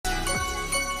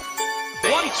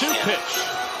1-2 pitch.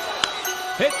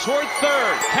 Hit toward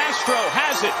third. Castro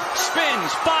has it. Spins.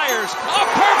 Fires. A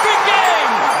perfect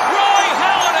game. Roy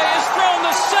Halladay has thrown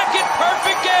the second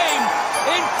perfect game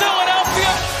in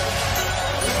Philadelphia.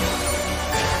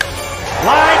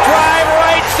 Line drive,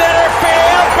 right center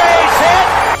field, base hit.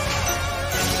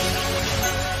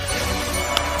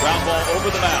 Ground ball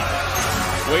over the mound.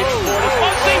 Waiting for it.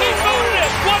 Bunting, he booted it.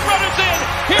 One runner's in.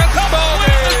 Here comes Will the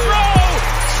throw.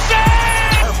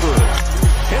 Save! Harper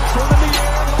hits one in the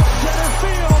air. Left center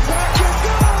field. Back it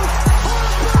goes.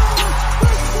 Harper,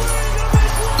 the swing of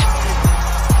his life.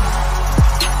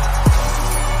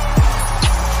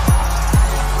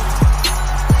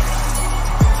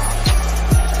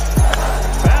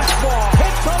 Fastball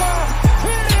hit to left.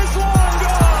 It is long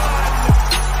gone.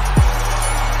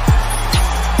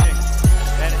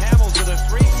 And Hamels with a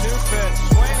 3-2 pitch.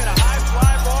 Swing and a high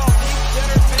fly ball. Deep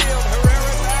center field.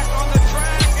 Herrera back on the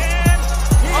track.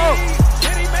 And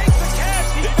did he make the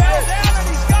catch? He fell down and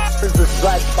he's got. Here's the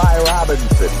strike by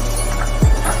Robinson.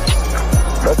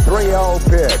 The 3-0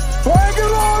 pitch. Swing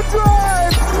and long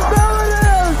drive. There it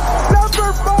is. Number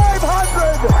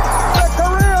 500. The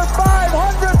career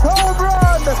 500th home run.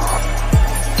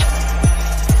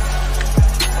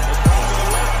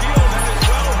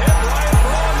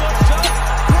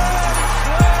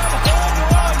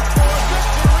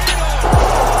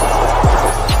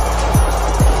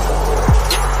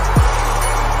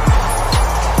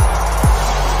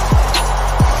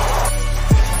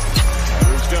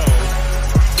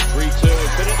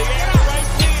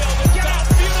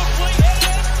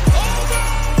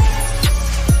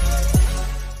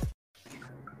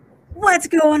 What's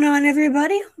going on,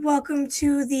 everybody? Welcome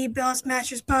to the Bell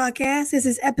Smashers podcast. This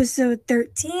is episode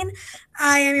 13.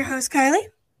 I am your host, Kylie.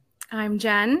 I'm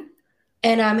Jen.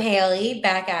 And I'm Haley,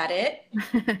 back at it.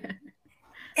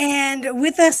 And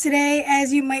with us today,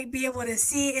 as you might be able to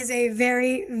see, is a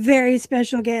very, very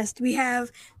special guest. We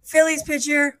have Phillies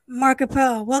pitcher Mark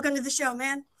Appel. Welcome to the show,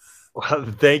 man. Well,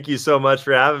 thank you so much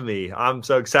for having me. I'm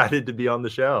so excited to be on the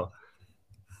show.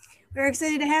 We're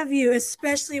excited to have you,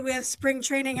 especially with spring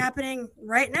training happening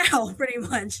right now, pretty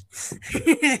much.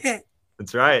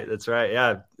 That's right.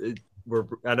 Yeah,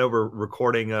 I know we're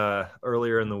recording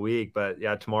earlier in the week, but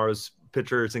yeah, tomorrow's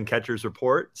pitchers and catchers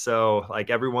report. So like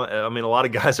everyone, I mean, a lot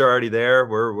of guys are already there.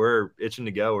 We're itching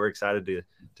to go. We're excited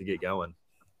to get going.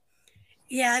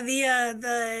 Yeah,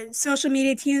 the social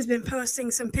media team's been posting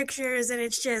some pictures, and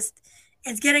it's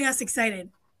getting us excited.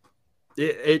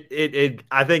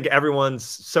 I think everyone's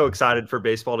so excited for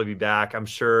baseball to be back. I'm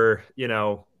sure,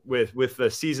 with the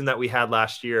season that we had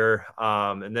last year,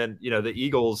 and then, the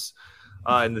Eagles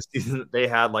in the season that they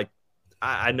had, like,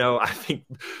 I think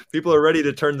people are ready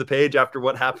to turn the page after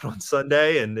what happened on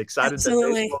Sunday and excited that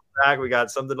baseball's back. We got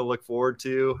something to look forward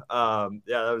to. That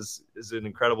was an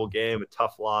incredible game, a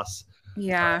tough loss.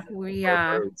 Yeah, we're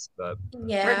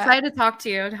excited to talk to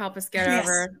you to help us get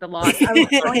over the loss.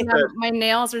 My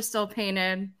nails are still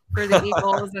painted for the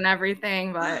Eagles and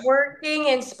everything, but working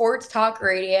in sports talk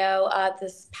radio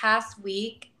this past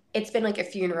week, it's been like a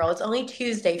funeral. It's only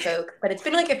Tuesday, folks, but it's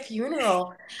been like a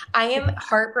funeral. I am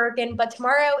heartbroken, but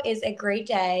tomorrow is a great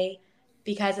day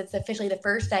because it's officially the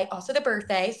first day, also the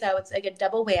birthday, so it's like a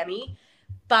double whammy.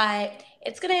 But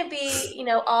it's going to be,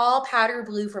 all powder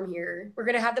blue from here. We're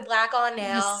going to have the black on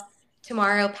now. Yes.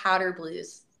 Tomorrow, powder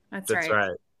blues. That's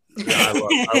right. Yeah,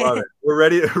 I love it. We're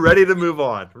ready to move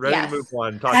on. To move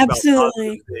on. Talk about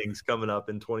positive things coming up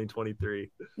in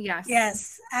 2023.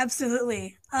 Yes,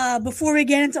 absolutely. Before we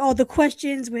get into all the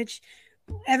questions, which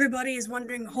everybody is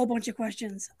wondering, a whole bunch of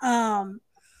questions.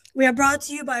 We are brought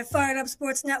to you by Fired Up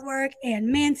Sports Network and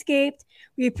Manscaped.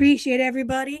 We appreciate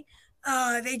everybody.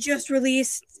 They just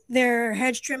released their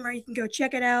hedge trimmer. You can go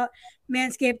check it out.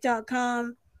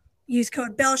 Manscaped.com. Use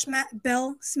code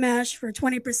BELLSMASH for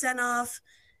 20% off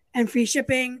and free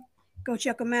shipping. Go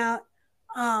check them out.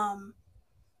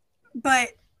 But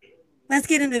let's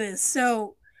get into this.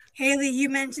 So, Haley, you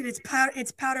mentioned it's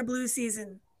powder blue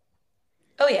season.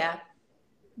 Oh, yeah.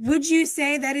 Would you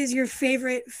say that is your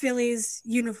favorite Phillies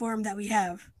uniform that we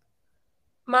have?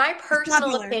 My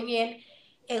personal opinion,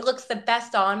 it looks the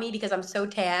best on me because I'm so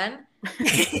tan.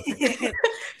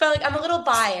 But I'm a little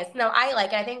biased. No, I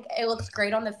like it. I think it looks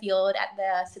great on the field at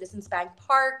the Citizens Bank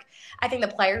Park. I think the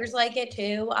players like it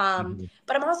too.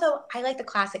 But I like the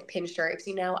classic pinstripes.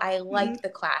 I like the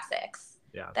classics.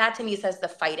 Yeah. That to me says the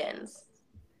fight-ins.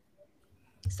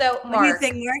 So, Mark,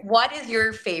 what is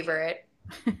your favorite?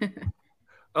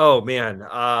 Oh man,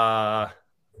 I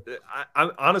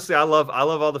honestly I love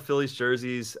all the Phillies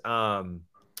jerseys.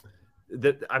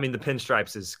 The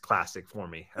pinstripes is classic for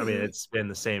me. I mean, it's been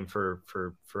the same for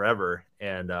forever,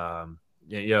 and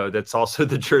you know, that's also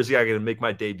the jersey I got to make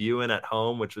my debut in at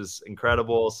home, which was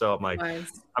incredible. So I'm like,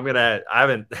 I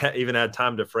haven't even had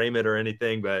time to frame it or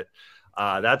anything, but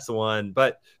that's the one.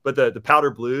 But the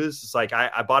powder blues, it's like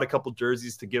I bought a couple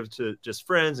jerseys to give to just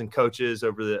friends and coaches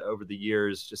over the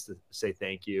years, just to say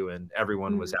thank you. And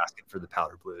everyone was asking for the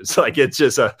powder blues. Like it's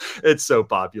so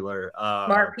popular.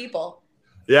 Smart people.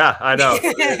 Yeah, I know.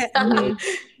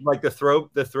 Like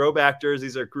the throwback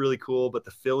jerseys are really cool, but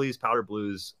the Phillies powder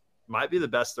blues might be the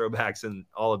best throwbacks in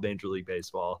all of Major League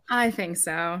Baseball. I think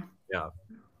so. Yeah.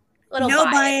 No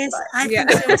bias. I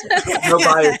think so too. No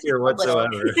bias here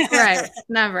whatsoever. Right.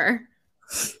 Never.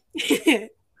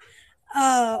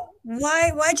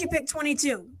 Why'd you pick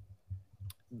 22?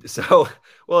 So,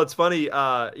 well, it's funny.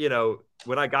 You know,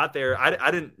 when I got there, I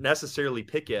didn't necessarily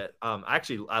pick it.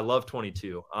 Actually, I love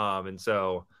 22. And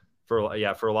so for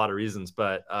a lot of reasons,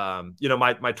 but you know,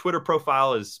 my Twitter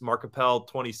profile is Mark Appel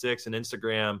 26 and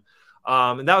Instagram.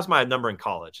 And that was my number in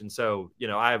college. And so, you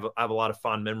know, I have a lot of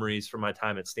fond memories from my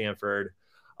time at Stanford.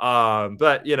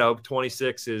 But you know,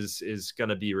 26 is going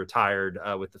to be retired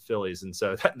with the Phillies. And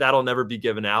so that'll never be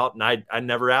given out. And I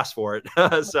never asked for it.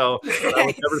 So I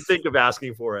would never think of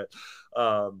asking for it.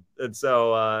 And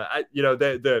so, you know,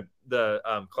 the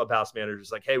clubhouse manager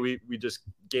is like, hey, we just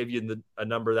gave you a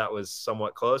number that was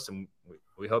somewhat close and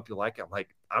we hope you like it. I'm like,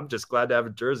 I'm just glad to have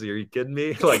a jersey. Are you kidding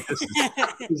me? Like, this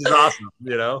is awesome.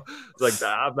 You know, it's like,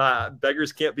 I'm not,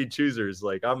 beggars can't be choosers.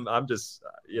 Like I'm just,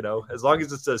 you know, as long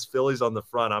as it says Phillies on the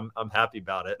front, I'm happy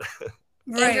about it.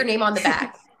 Right. And your name on the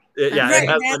back. It has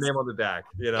my name on the back,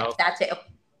 you know? Yeah, that too.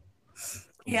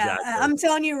 Yeah. Exactly. I'm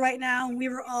telling you right now, we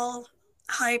were all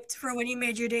hyped for when you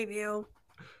made your debut.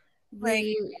 Like,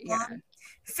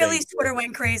 Phillies Twitter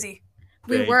went crazy.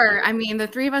 We were. I mean, the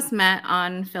three of us met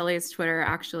on Phillies Twitter,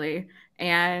 actually.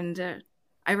 And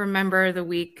I remember the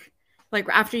week, like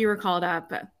after you were called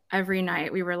up, every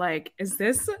night we were like, is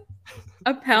this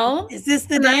Appel? Is this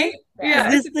the day? Yeah.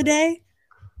 Is this the day?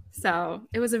 So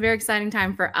it was a very exciting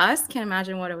time for us. Can't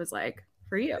imagine what it was like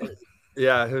for you.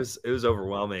 Yeah, it was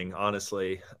overwhelming,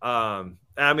 honestly. I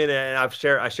mean, and I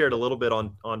shared a little bit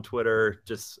on Twitter,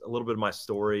 just a little bit of my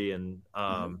story. And,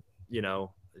 you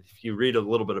know, if you read a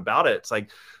little bit about it, it's like,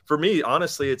 for me,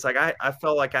 honestly, it's like, I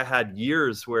felt like I had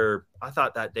years where I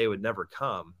thought that day would never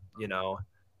come, you know?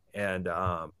 And,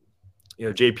 you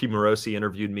know, JP Morosi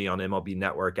interviewed me on MLB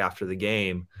Network after the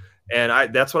game.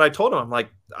 And that's what I told him. I'm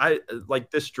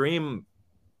like, this dream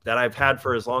that I've had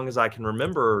for as long as I can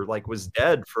remember, like, was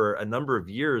dead for a number of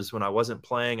years. When I wasn't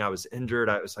playing, I was injured.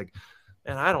 I was like,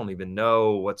 man, I don't even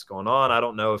know what's going on. I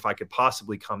don't know if I could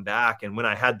possibly come back. And when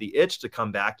I had the itch to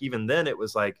come back, even then it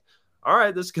was like, all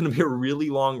right, this is going to be a really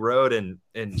long road. And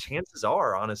chances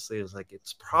are, honestly, is like,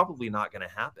 it's probably not going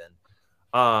to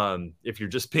happen. If you're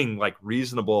just being like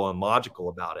reasonable and logical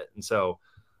about it. And so,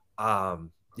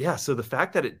 yeah, so the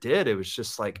fact that it did, it was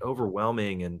just like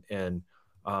overwhelming. And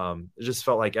it just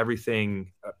felt like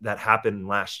everything that happened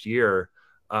last year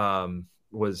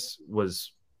was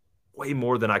way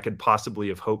more than I could possibly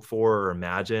have hoped for or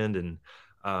imagined.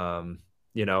 And,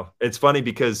 you know, it's funny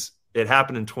because it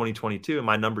happened in 2022 and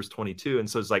my number's 22. And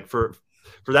so it's like, for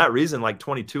that reason, like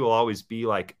 22 will always be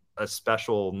like a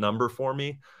special number for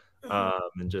me.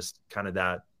 And just kind of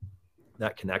that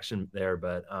connection there.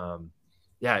 But,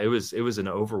 yeah, it was an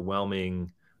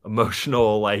overwhelming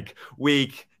emotional like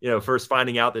week, you know, first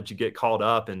finding out that you get called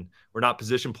up and we're not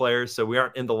position players, so we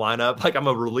aren't in the lineup. Like, I'm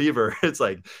a reliever. It's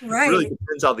like, right. It really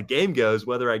depends how the game goes,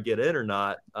 whether I get in or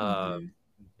not.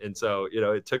 And so, you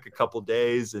know, it took a couple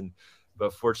days,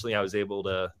 but fortunately I was able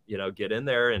to, you know, get in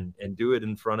there and do it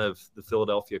in front of the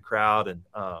Philadelphia crowd. And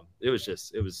it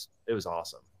was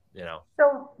awesome, you know.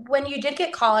 So when you did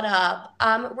get called up,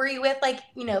 were you with, like,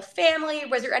 you know, family?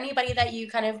 Was there anybody that you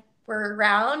kind of were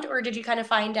around, or did you kind of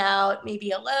find out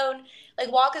maybe alone?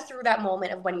 Like, walk us through that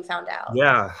moment of when you found out.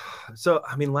 Yeah. So,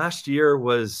 I mean, last year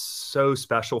was so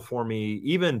special for me,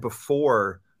 even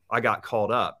before I got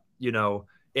called up, you know,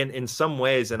 in some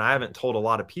ways, and I haven't told a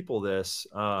lot of people this,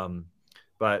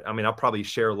 but I mean, I'll probably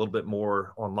share a little bit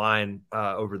more online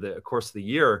over the course of the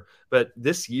year. But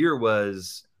this year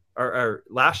was, or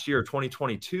last year,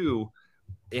 2022,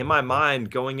 in my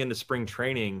mind, going into spring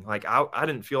training, like I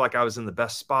didn't feel like I was in the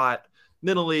best spot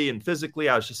mentally and physically.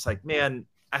 I was just like, man,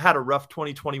 I had a rough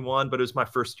 2021, but it was my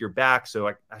first year back, so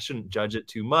I shouldn't judge it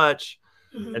too much.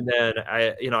 Mm-hmm. And then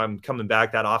I'm coming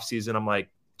back that off season. I'm like,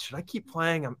 should I keep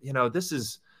playing?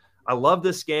 I love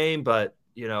this game, but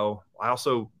you know, I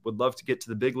also would love to get to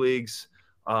the big leagues.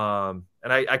 And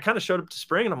I kind of showed up to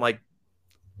spring and I'm like,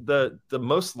 the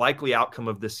most likely outcome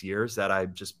of this year is that I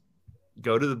just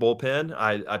go to the bullpen.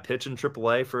 I pitch in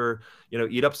AAA for,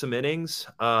 eat up some innings,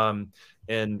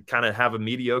 and kind of have a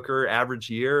mediocre average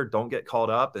year, don't get called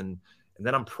up. And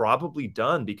then I'm probably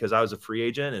done because I was a free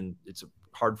agent and it's a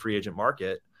hard free agent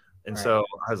market. And so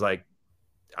I was like,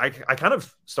 I kind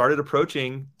of started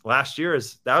approaching last year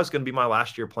as that was going to be my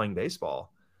last year playing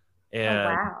baseball.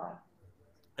 And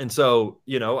And so,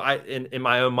 in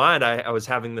my own mind, I was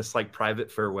having this like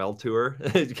private farewell tour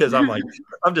because I'm like,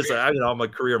 I'm a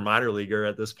career minor leaguer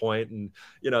at this point. And,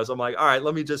 so I'm like, all right,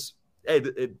 let me just, hey,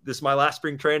 this is my last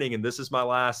spring training and this is my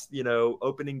last,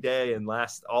 opening day and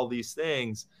last all these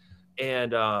things.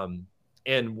 And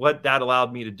what that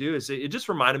allowed me to do is it just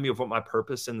reminded me of what my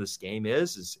purpose in this game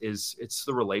is it's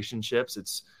the relationships.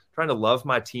 It's trying to love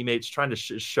my teammates, trying to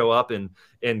show up and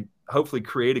hopefully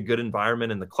create a good environment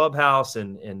in the clubhouse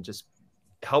and just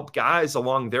help guys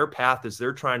along their path as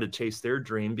they're trying to chase their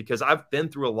dream, because I've been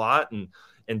through a lot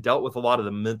and dealt with a lot of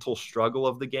the mental struggle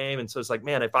of the game. And so it's like,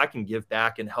 man, if I can give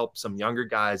back and help some younger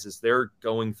guys as they're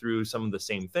going through some of the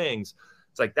same things,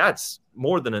 it's like, that's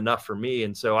more than enough for me.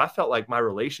 And so I felt like my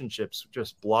relationships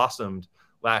just blossomed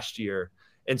last year.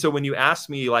 And so when you asked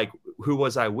me, like, who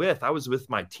was I with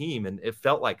my team, and it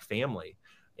felt like family.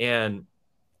 And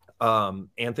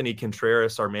Anthony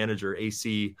Contreras, our manager,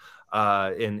 AC,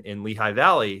 in Lehigh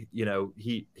Valley,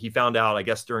 he found out, I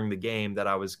guess, during the game that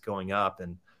I was going up.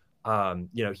 And,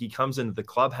 he comes into the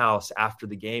clubhouse after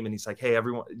the game and he's like, hey,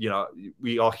 everyone,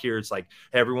 we all hear, it's like,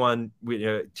 hey, everyone,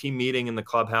 team meeting in the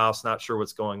clubhouse, not sure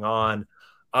what's going on.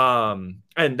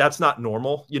 And that's not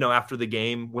normal, after the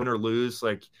game, win or lose,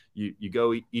 like you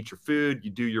go eat your food, you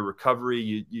do your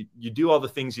recovery, you do all the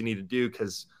things you need to do.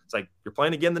 Cause it's like, you're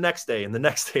playing again the next day and the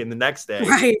next day and the next day.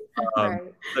 Right.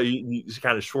 So you just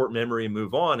kind of short memory and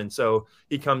move on. And so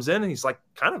he comes in and he's like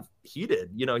kind of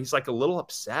heated, he's like a little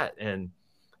upset and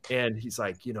he's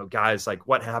like, guys, like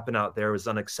what happened out there was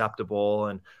unacceptable.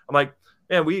 And I'm like,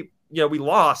 man, we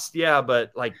lost. Yeah.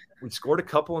 But like we scored a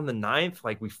couple in the ninth.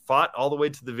 Like we fought all the way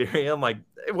to the very end. Like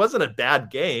it wasn't a bad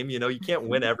game. You can't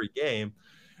win every game.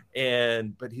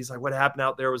 But he's like, what happened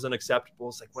out there was unacceptable.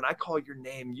 It's like, when I call your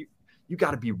name, you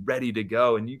got to be ready to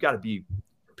go and you got to be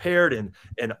prepared. And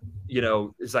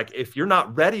it's like, if you're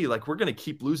not ready, like we're going to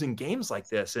keep losing games like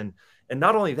this. And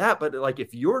not only that, but like,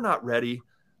 if you're not ready,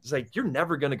 it's like, you're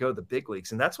never going to go to the big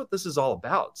leagues. And that's what this is all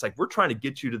about. It's like, we're trying to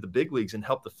get you to the big leagues and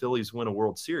help the Phillies win a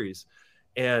World Series.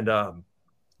 And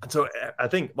so I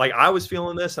think like I was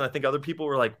feeling this, and I think other people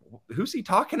were like, who's he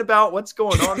talking about? What's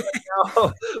going on right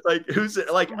now? Like, who's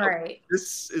like,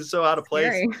 this is so out of place.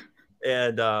 Scary.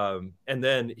 And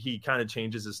then he kind of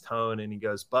changes his tone and he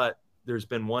goes, but there's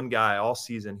been one guy all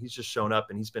season. He's just shown up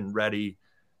and he's been ready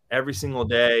every single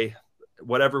day.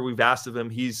 Whatever we've asked of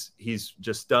him, he's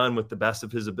just done with the best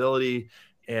of his ability.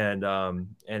 And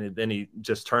then he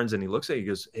just turns and he looks at you, he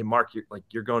goes, hey, Mark,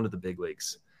 you're going to the big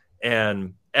leagues.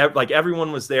 And like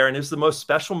everyone was there. And it was the most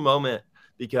special moment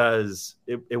because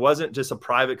it wasn't just a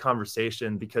private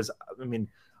conversation, because I mean,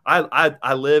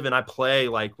 I live and I play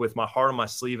like with my heart on my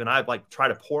sleeve, and I like try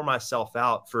to pour myself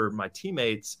out for my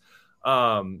teammates.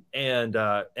 And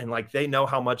like, they know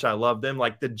how much I love them,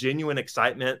 like the genuine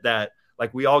excitement that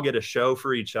like we all get a show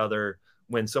for each other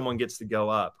when someone gets to go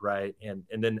up. Right. And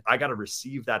then I got to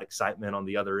receive that excitement on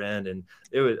the other end. And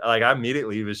it was like, I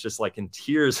immediately was just like in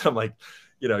tears. I'm like,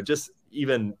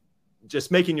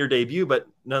 just making your debut, but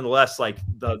nonetheless, like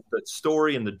the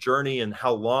story and the journey and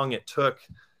how long it took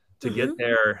to get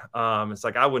there. It's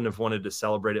like, I wouldn't have wanted to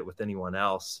celebrate it with anyone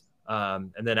else.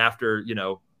 And then after,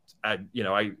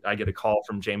 I get a call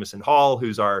from Jameson Hall,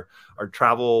 who's our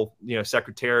travel,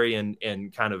 secretary,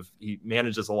 and kind of, he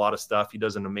manages a lot of stuff. He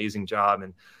does an amazing job.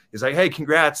 And he's like, hey,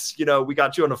 congrats. We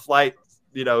got you on a flight,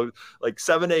 like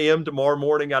 7 a.m. tomorrow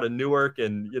morning out of Newark.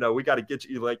 And, we got to get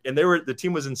you and the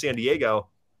team was in San Diego.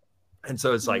 And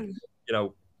so it's like,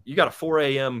 you got a 4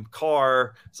 a.m.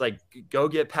 car. It's like, go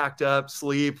get packed up,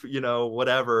 sleep,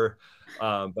 whatever.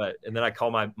 And then I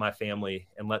call my family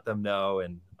and let them know.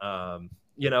 And,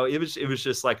 it was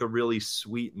just like a really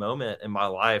sweet moment in my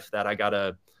life that I got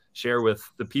to share with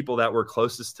the people that were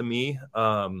closest to me,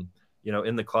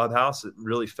 in the clubhouse. It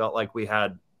really felt like we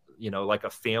had, like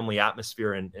a family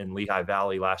atmosphere in Lehigh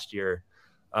Valley last year.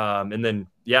 And then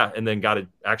got to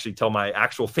actually tell my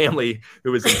actual family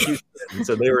who was in Houston. And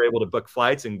so they were able to book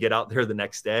flights and get out there the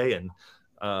next day. And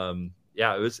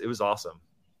it was awesome.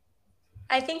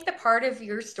 I think the part of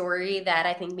your story that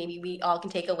I think maybe we all can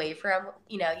take away from,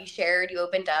 you shared, you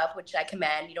opened up, which I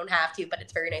commend. You don't have to, but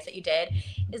it's very nice that you did,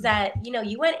 is that,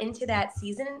 you went into that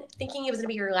season thinking it was going to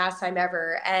be your last time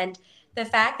ever. And the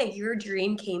fact that your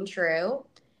dream came true,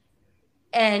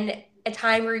 and a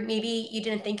time where maybe you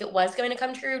didn't think it was going to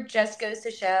come true just goes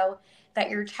to show that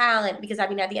your talent, because I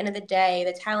mean, at the end of the day,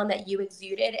 the talent that you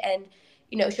exuded and,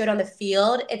 showed on the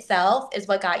field itself is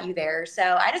what got you there. So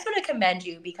I just want to commend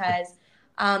you because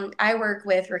I work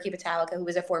with Ricky Vitalica, who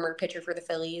was a former pitcher for the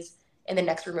Phillies in the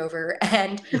next room over.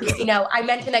 And, I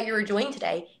mentioned that you were joined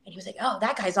today and he was like, oh,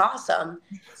 that guy's awesome.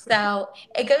 So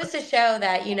it goes to show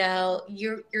that,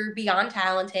 you're beyond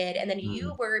talented. And then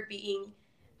you were being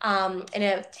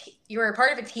you were a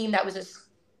part of a team that was just,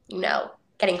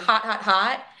 getting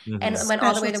hot and went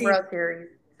all the way to the World Series.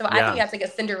 So I think that's like a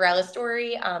Cinderella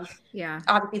story.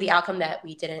 Obviously the outcome that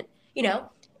we didn't, we don't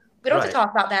have to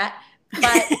talk about that.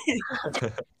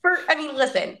 But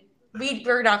listen,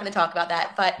 we're not going to talk about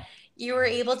that. But you were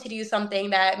able to do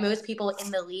something that most people in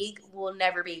the league will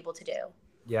never be able to do.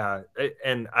 Yeah.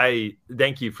 And I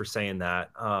thank you for saying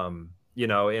that. And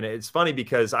it's funny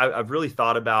because I've really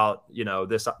thought about,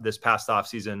 this past off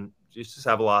season, you just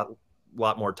have a lot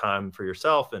more time for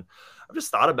yourself. And I've just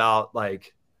thought about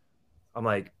I'm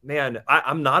like, man,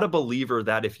 I'm not a believer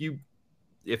that if you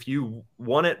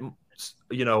want it,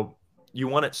 you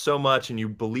want it so much and you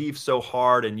believe so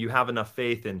hard and you have enough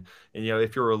faith and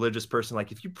if you're a religious person,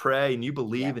 if you pray and you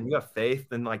believe and you have faith,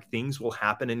 then things will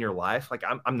happen in your life.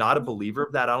 I'm not a believer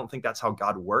of that. I don't think that's how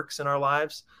God works in our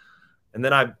lives. And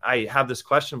then I have this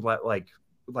question, but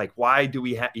why do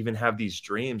we even have these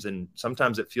dreams? And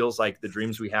sometimes it feels like the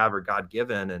dreams we have are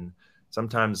God-given. And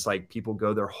sometimes people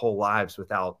go their whole lives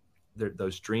without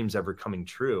those dreams ever coming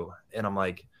true. And I'm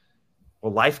like,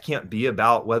 well, life can't be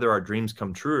about whether our dreams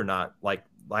come true or not.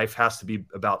 Life has to be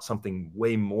about something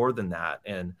way more than that.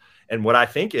 And what I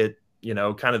think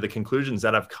kind of the conclusions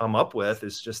that I've come up with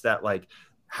is just that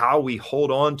how we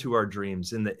hold on to our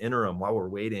dreams in the interim while we're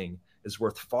waiting is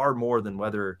worth far more than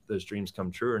whether those dreams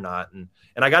come true or not. And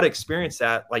I got to experience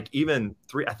that even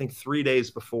 3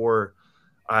 days before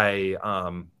I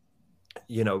found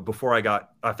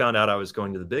out I was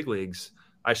going to the big leagues.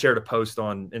 I shared a post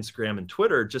on Instagram and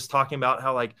Twitter just talking about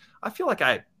how I feel like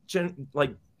I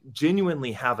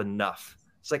genuinely have enough.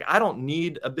 It's I don't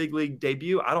need a big league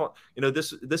debut. I don't,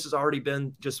 this has already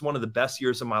been just one of the best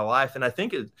years of my life. And I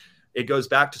think it goes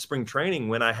back to spring training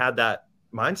when I had that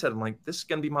mindset. I'm like, this is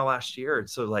going to be my last year. And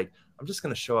so I'm just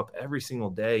going to show up every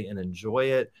single day and enjoy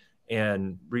it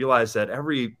and realize that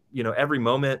every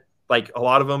moment, a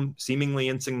lot of them seemingly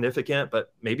insignificant,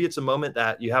 but maybe it's a moment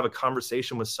that you have a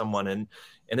conversation with someone and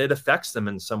it affects them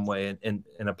in some way in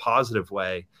a positive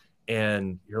way.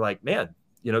 And you're like, man,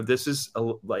 this is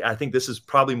I think this is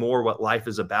probably more what life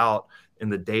is about in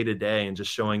the day to day and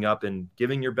just showing up and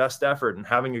giving your best effort and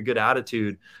having a good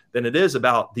attitude than it is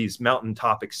about these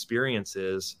mountaintop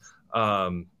experiences.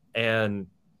 And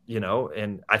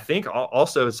I think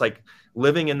also it's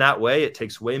living in that way, it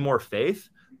takes way more faith.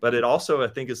 But it also, I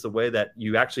think, is the way that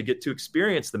you actually get to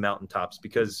experience the mountaintops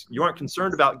because you aren't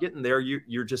concerned about getting there.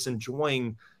 You're just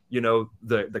enjoying,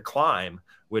 the climb,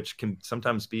 which can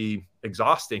sometimes be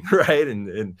exhausting, right?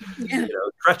 And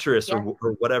treacherous or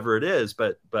whatever it is.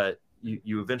 But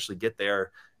you eventually get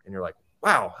there and you're like,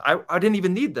 wow, I didn't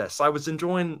even need this. I was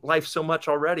enjoying life so much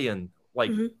already. And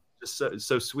just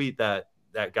so sweet that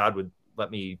God would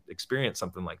let me experience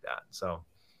something like that. So.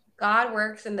 God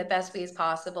works in the best ways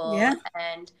possible. Yeah.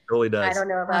 And really does. I don't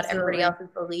know about everybody else's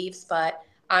beliefs, but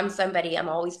I'm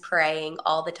always praying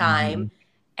all the time.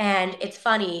 And it's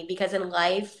funny because in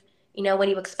life, when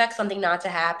you expect something not to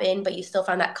happen, but you still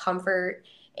find that comfort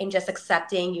in just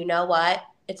accepting, what,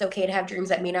 it's okay to have dreams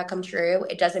that may not come true.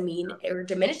 It doesn't mean it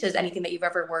diminishes anything that you've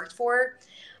ever worked for.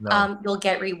 No. You'll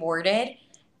get rewarded.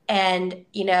 And,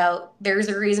 there's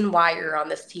a reason why you're on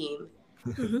this team.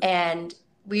 And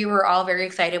we were all very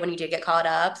excited when you did get called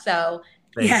up. So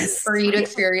for you to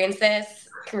experience this,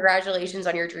 congratulations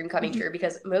on your dream coming true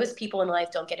because most people in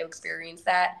life don't get to experience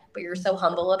that, but you're so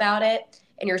humble about it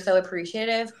and you're so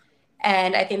appreciative.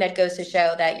 And I think that goes to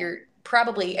show that you're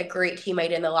probably a great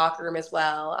teammate in the locker room as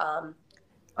well.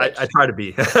 I try to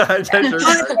be. I'm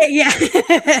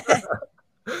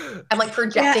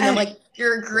projecting. I'm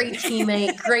you're a great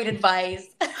teammate, great advice.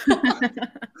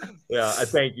 Yeah,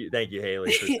 thank you,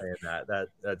 Haley, for saying that.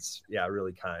 That's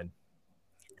really kind.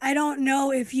 I don't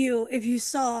know if you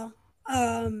saw,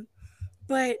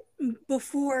 but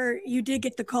before you did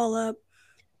get the call up,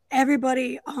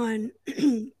 everybody on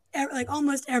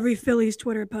almost every Phillies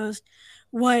Twitter post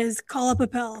was call up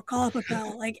Appel,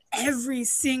 every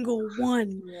single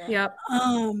one. Yep.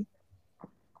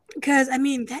 Because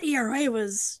that ERA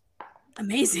was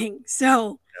amazing.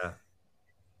 So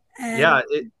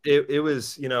it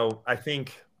was, I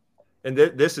think, and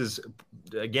this is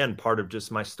again part of just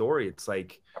my story. It's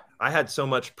I had so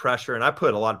much pressure, and I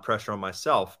put a lot of pressure on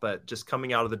myself, but just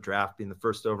coming out of the draft, being the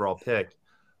first overall pick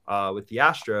with the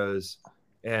Astros,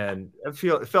 and it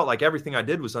felt like everything I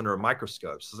did was under a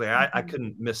microscope. So like I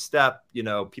couldn't misstep, you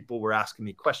know, people were asking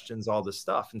me questions, all this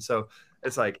stuff. And so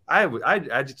it's like, I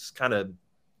just kind of,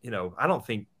 you know, I don't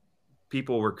think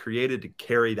people were created to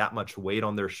carry that much weight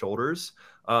on their shoulders.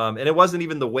 And it wasn't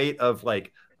even the weight of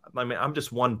like, I mean, I'm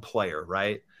just one player,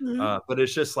 right? But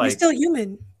it's just like, you're still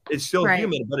human. It's still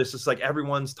human, but it's just like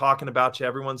everyone's talking about you.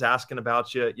 Everyone's asking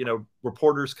about you. You know,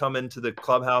 reporters come into the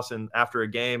clubhouse and after a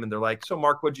game and they're like, so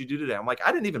Mark, what'd you do today? I'm like,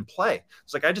 I didn't even play.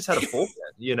 It's like, I just had a bullpen,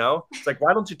 you know? It's like,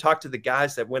 why don't you talk to the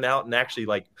guys that went out and actually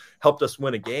like helped us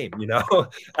win a game? You know,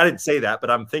 I didn't say that,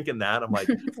 but I'm thinking that. I'm like,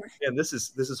 man, this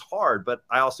is hard, but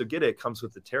I also get it. It comes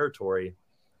with the territory.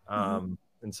 And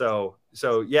so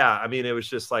yeah, I mean, it was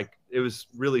just like, it was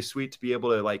really sweet to be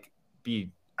able to like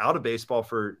be out of baseball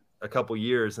for a couple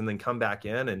years and then come back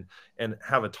in and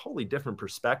have a totally different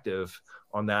perspective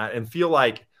on that and feel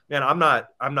like, man, I'm not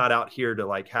out here to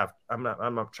like I'm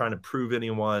not trying to prove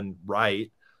anyone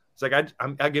right. It's like,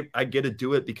 I get to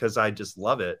do it because I just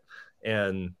love it.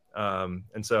 And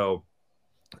so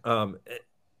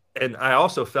and I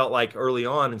also felt like early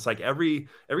on, it's like every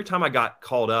time I got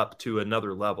called up to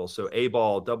another level, so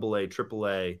A-ball, AA,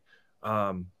 AAA,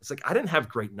 it's like I didn't have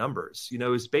great numbers. You know,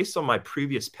 it was based on my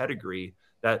previous pedigree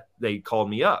that they called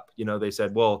me up. You know, they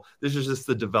said, well, this is just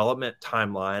the development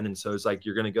timeline. And so it's like,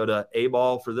 you're going to go to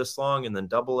A-ball for this long and then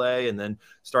AA and then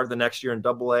start the next year in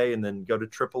AA and then go to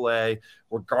AAA,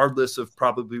 regardless of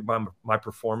probably my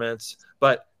performance.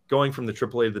 But going from the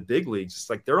AAA to the big leagues,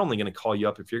 it's like, they're only going to call you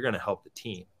up if you're going to help the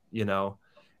team, you know?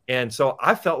 And so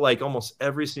I felt like almost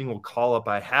every single call up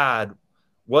I had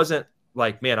wasn't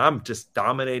like, man, I'm just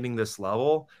dominating this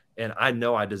level and I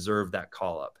know I deserve that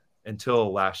call up,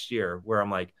 until last year where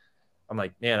I'm like,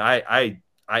 man, I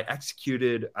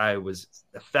executed, I was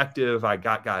effective. I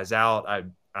got guys out.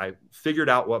 I figured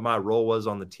out what my role was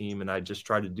on the team. And I just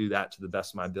tried to do that to the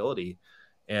best of my ability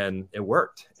and it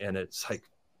worked. And it's like,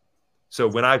 so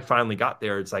when I finally got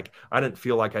there, it's like, I didn't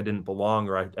feel like I didn't belong,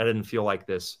 or I didn't feel like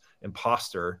this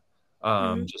imposter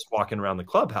just walking around the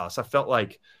clubhouse. I felt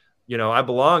like, you know, I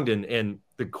belonged. And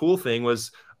the cool thing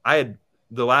was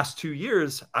the last 2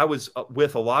 years, I was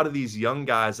with a lot of these young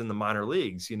guys in the minor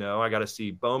leagues. You know, I got to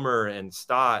see Bomer and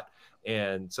Stott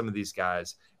and some of these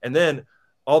guys. And then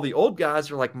all the old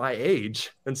guys are like my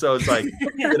age. And so it's like,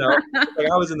 you know, like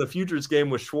I was in the Futures game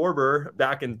with Schwarber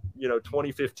back in, you know,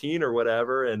 2015 or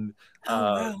whatever. And,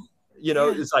 you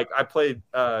know, it's like I played,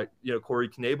 you know, Corey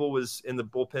Knebel was in the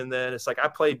bullpen then. It's like I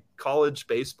played college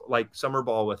baseball, like summer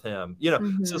ball with him, you know.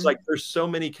 So it's like there's so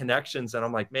many connections. And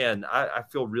I'm like, man, I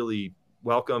feel really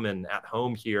welcome and at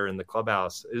home here in the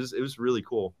clubhouse. It was really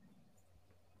cool.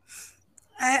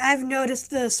 I've noticed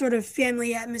the sort of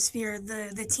family atmosphere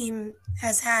the team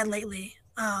has had lately.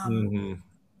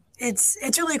 It's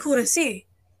really cool to see.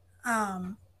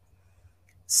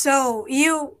 So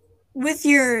you, with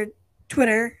your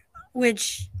Twitter,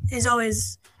 which is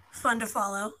always fun to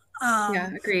follow. Yeah,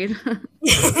 agreed.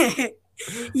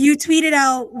 You tweeted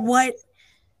out what,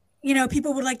 you know,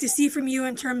 people would like to see from you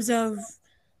in terms of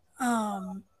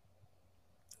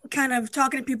kind of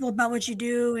talking to people about what you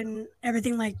do and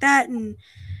everything like that. And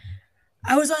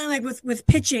I was only like with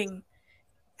pitching,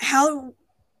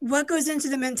 what goes into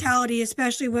the mentality,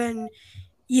 especially when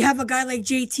you have a guy like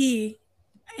JT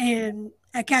and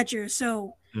a catcher.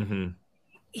 So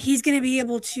he's going to be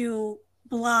able to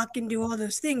block and do all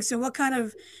those things. So what kind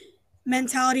of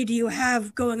mentality do you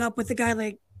have going up with a guy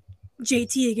like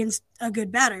JT against a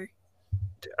good batter?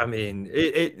 I mean,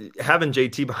 having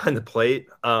JT behind the plate,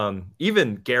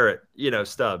 even Garrett, you know,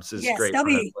 Stubbs is great,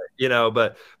 you know,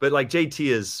 but like JT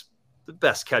is the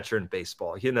best catcher in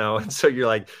baseball, you know, and so you're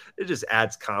like, it just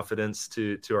adds confidence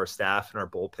to our staff and our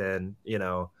bullpen, you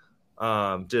know,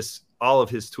 just all of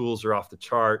his tools are off the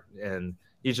chart, and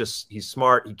he's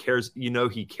smart. He cares, you know,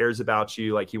 he cares about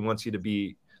you. Like he wants you to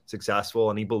be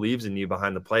successful and he believes in you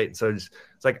behind the plate. And so it's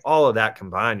like all of that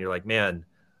combined, you're like, man,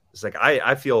 it's like,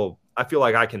 I feel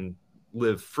like I can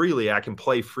live freely. I can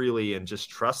play freely and just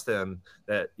trust them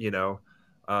that, you know,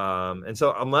 and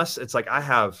so unless it's like, I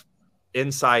have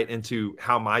insight into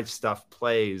how my stuff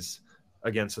plays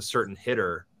against a certain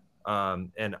hitter,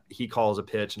 and he calls a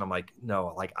pitch and I'm like,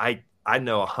 no, like I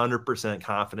know 100%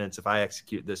 confidence if I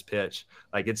execute this pitch,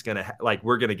 like it's going to, like,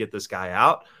 we're going to get this guy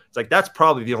out. It's like, that's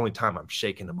probably the only time I'm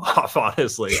shaking him off,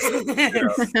 honestly. You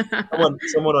know,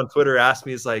 someone on Twitter asked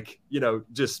me, it's like, you know,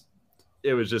 just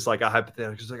it was just like a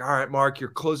hypothetical. It's like, all right, Mark, you're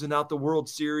closing out the World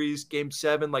Series, Game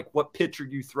 7. Like, what pitch are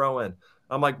you throwing?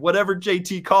 I'm like, whatever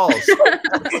JT calls. It's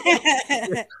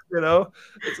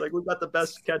like we've got the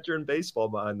best catcher in baseball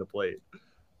behind the plate.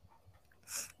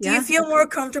 Do you feel more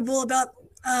comfortable about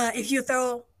if you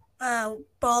throw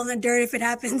ball in the dirt, if it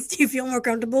happens, do you feel more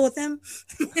comfortable with him?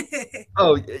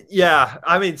 Oh, yeah.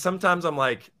 I mean, sometimes I'm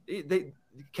like,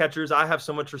 catchers, I have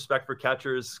so much respect for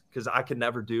catchers because I could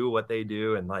never do what they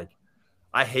do. And like,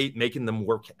 I hate making them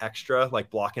work extra, like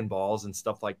blocking balls and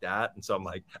stuff like that. And so I'm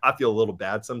like, I feel a little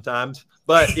bad sometimes.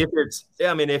 But if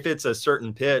it's a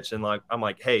certain pitch and like, I'm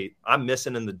like, hey, I'm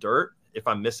missing in the dirt. If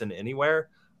I'm missing anywhere,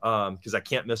 because I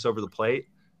can't miss over the plate,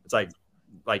 it's like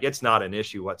it's not an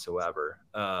issue whatsoever.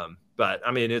 But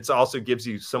I mean, it's also gives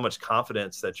you so much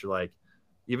confidence that you're like,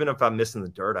 even if I'm missing the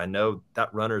dirt, I know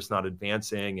that runner's not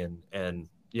advancing, and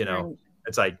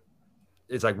it's like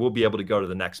we'll be able to go to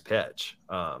the next pitch.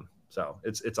 So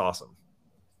it's awesome.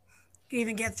 You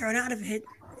even get thrown out of it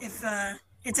if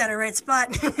it's at a right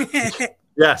spot.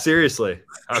 Yeah, seriously.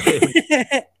 I mean,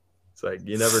 it's like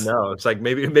you never know. It's like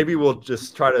maybe we'll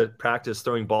just try to practice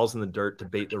throwing balls in the dirt to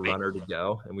bait the runner to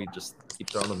go, and we just keep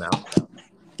throwing them out.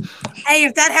 Hey,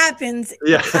 if that happens,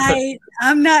 yeah,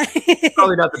 I'm not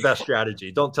probably not the best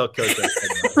strategy. Don't tell coach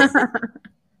that.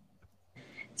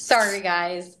 Sorry,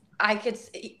 guys.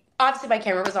 Obviously my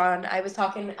camera was on.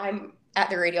 I'm at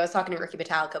the radio. I was talking to Ricky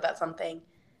Metallica about something.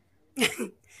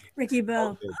 Ricky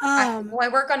Bell. I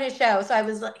work on his show, so I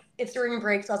was like, it's during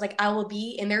break, so I was like, I will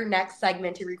be in their next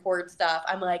segment to record stuff.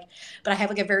 I'm like, but I have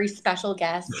like a very special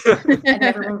guest, and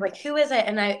everyone was like, who is it?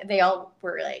 And they all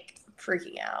were like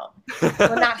freaking out.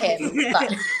 Well, not him,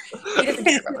 but he doesn't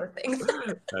care about those things.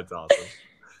 That's awesome.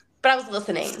 But I was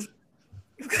listening.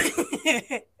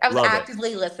 I was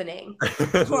actively listening.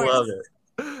 Love it.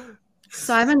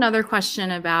 So I have another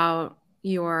question about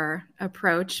your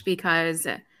approach because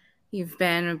you've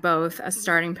been both a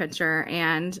starting pitcher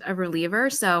and a reliever.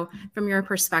 So from your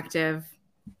perspective,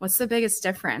 what's the biggest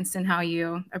difference in how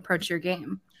you approach your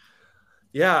game?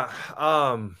 Yeah,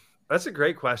 that's a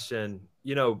great question.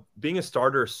 Being a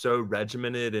starter is so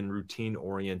regimented and routine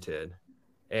oriented.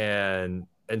 And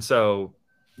so,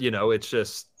 it's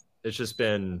just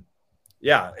been,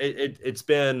 it's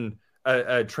been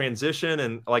a transition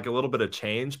and like a little bit of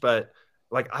change, but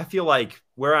like, I feel like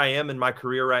where I am in my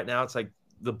career right now, it's like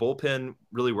the bullpen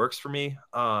really works for me.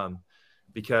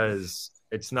 Because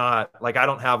it's not like, I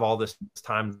don't have all this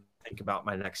time to think about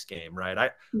my next game. Right.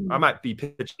 I might be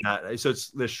pitching that. So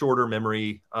it's the shorter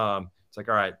memory. It's like,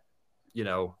 all right,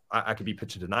 I could be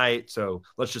pitching tonight. So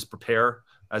let's just prepare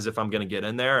as if I'm going to get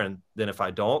in there. And then if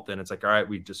I don't, then it's like, all right,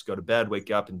 we just go to bed,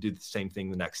 wake up and do the same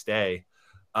thing the next day.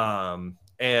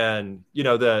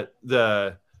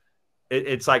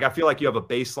 It's like, I feel like you have a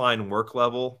baseline work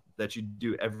level that you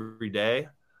do every day.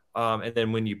 And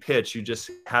then when you pitch, you just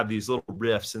have these little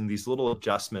riffs and these little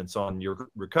adjustments on your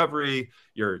recovery,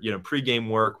 your, pregame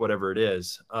work, whatever it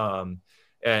is.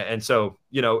 And so,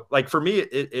 like for me,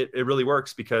 it really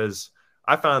works because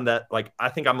I found that like, I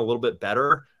think I'm a little bit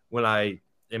better when I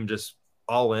am just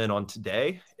all in on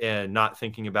today and not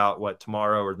thinking about what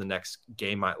tomorrow or the next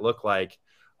game might look like.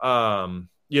 And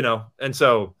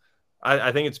so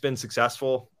I think it's been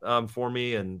successful for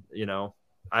me. And,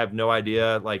 I have no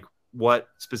idea like what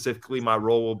specifically my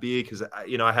role will be. Cause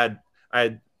I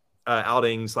had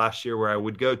outings last year where I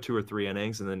would go 2 or 3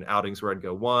 innings and then outings where I'd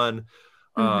go 1.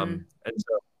 And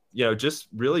so, just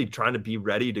really trying to be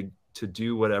ready to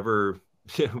do whatever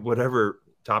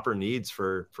Topper needs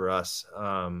for us.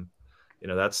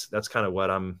 That's kind of what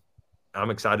I'm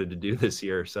excited to do this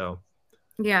year. So.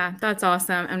 Yeah, that's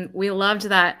awesome. And we loved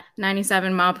that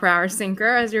 97 mile per hour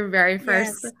sinker as your very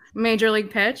first major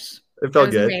league pitch. It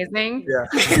felt good. Amazing. Yeah.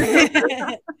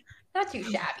 Not too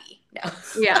shabby. No.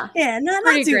 Yeah. Yeah, not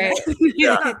pretty too great.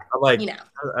 Yeah. I'm like,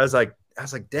 I was like,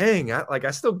 dang,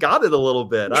 I still got it a little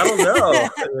bit. I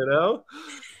don't know,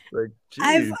 Like,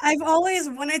 geez. I've always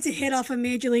wanted to hit off a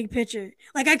major league pitcher.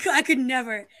 Like I could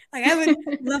never. Like I would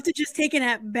love to just take an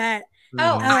at bat.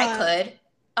 Oh, I could.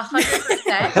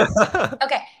 100%.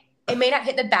 Okay. It may not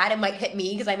hit the bat. It might hit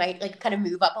me because I might like kind of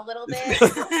move up a little bit.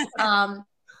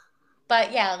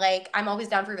 But yeah, like I'm always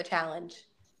down for the challenge.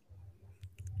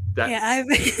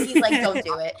 He's like, don't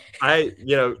do it.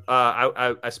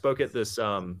 I spoke at this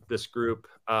group.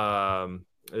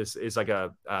 It's like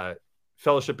a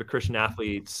Fellowship of Christian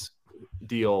Athletes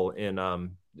deal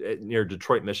in near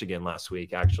Detroit, Michigan last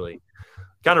week, actually.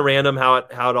 Kind of random how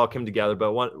it all came together,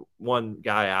 but one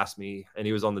guy asked me, and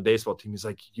he was on the baseball team. He's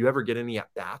like, "You ever get any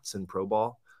at bats in pro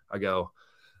ball?" I go,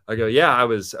 yeah, I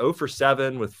was 0 for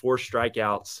 7 with 4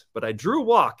 strikeouts, but I drew a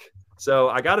walk. So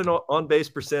I got an on base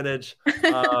percentage,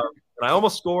 and I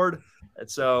almost scored. And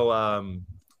so,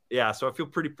 yeah, so I feel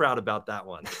pretty proud about that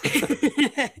one.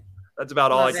 That's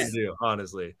about all I can do,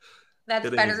 honestly. That's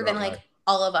better than like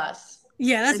all of us.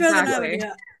 Yeah, that's better than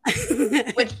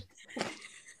I would do.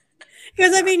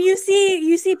 Because I mean, you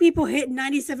see people hit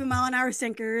 97-mile-an-hour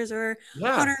sinkers or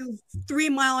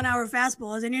 103-mile-an-hour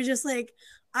fastballs, and you're just like,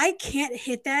 I can't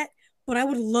hit that, but I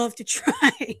would love to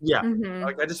try. Yeah,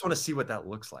 like I just want to see what that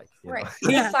looks like. Right.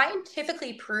 Yeah.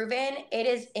 Scientifically proven, it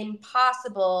is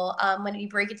impossible when you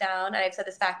break it down. And I've said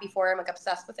this fact before. I'm like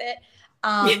obsessed with it.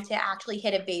 To actually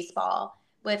hit a baseball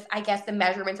with, I guess, the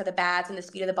measurements of the bats and the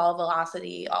speed of the ball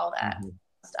velocity, all that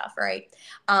stuff, right?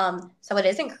 So it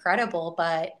is incredible,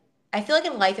 but I feel like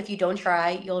in life, if you don't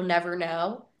try, you'll never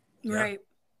know. Right.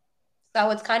 So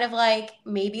it's kind of like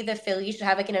maybe the Phillies should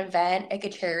have like an event, like a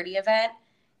charity event,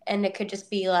 and it could just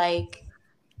be like,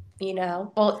 we don't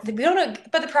know, but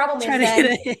the problem is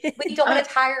then you don't want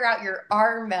to tire out your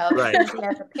arm though. Right.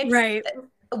 Right.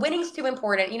 Winning's too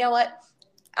important. You know what?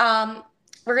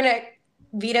 We're going to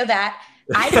veto that.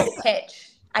 I don't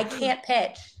pitch. I can't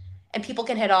pitch. And people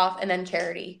can hit off and then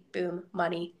charity. Boom.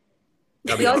 Money.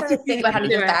 We always have to think about how to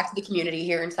give back to the community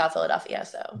here in South Philadelphia.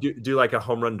 So do like a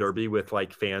home run derby with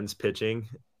like fans pitching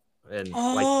and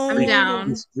I'm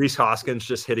down. Reese Hoskins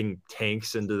just hitting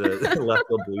tanks into the left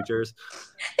field bleachers.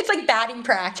 It's like batting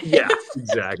practice. Yeah,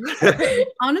 exactly.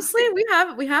 Honestly, we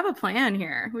have a plan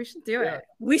here. We should do it.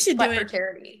 We should do it for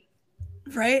charity.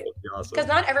 Right? Because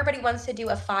not everybody wants to do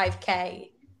a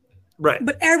 5K. Right.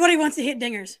 But everybody wants to hit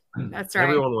dingers. That's right.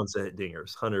 Everyone wants to hit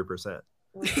dingers, 100%.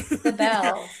 The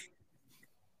bell.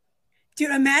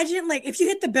 Dude, imagine like if you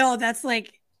hit the bell, that's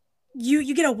like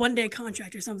you get a 1-day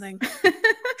contract or something.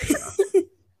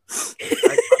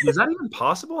 Is that even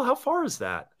possible? How far is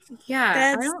that?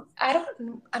 Yeah. I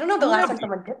don't know the last time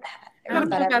someone did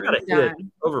that.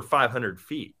 Over 500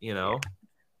 feet, you know.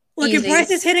 Look, if Bryce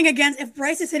is hitting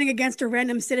against a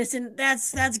random citizen,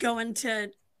 that's going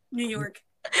to New York.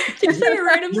 You're saying a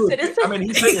random citizen? I mean,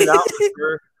 he's hitting it out for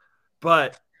sure.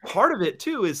 But part of it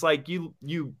too is like you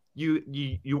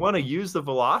want to use the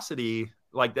velocity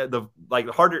like that. The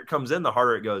harder it comes in, the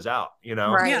harder it goes out. You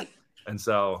know, right? Yeah. And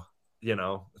so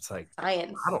it's like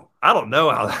science. I don't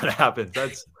know how that happens.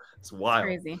 It's wild.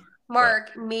 Crazy.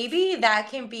 Mark, maybe that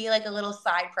can be like a little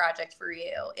side project for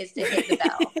you, is to hit the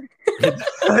bell.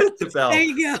 Hit the bell. There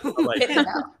you go. Hit the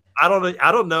bell.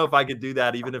 I don't know if I could do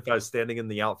that even if I was standing in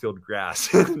the outfield grass.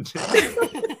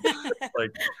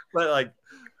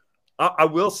 I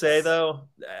will say though,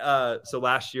 so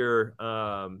last year,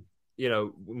 when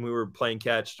we were playing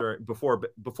catch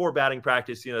before batting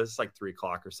practice, it's like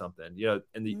 3:00 or something,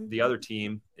 and the other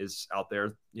team is out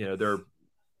there, their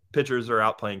pitchers are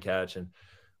out playing catch. And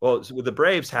well, so the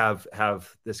Braves have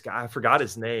this guy, I forgot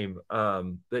his name,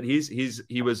 but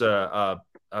he was a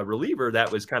reliever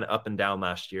that was kind of up and down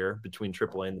last year between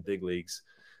AAA and the big leagues.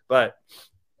 But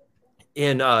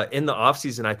in the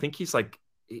offseason, I think he's like,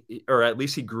 or at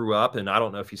least he grew up, and I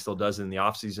don't know if he still does it in the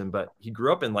offseason, but he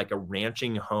grew up in like a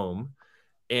ranching home.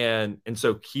 And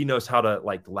so he knows how to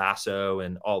like lasso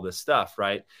and all this stuff.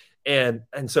 Right. And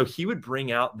so he would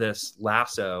bring out this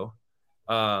lasso,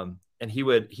 and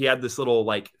he had this little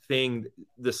like thing,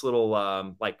 this little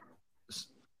like,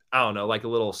 I don't know, like a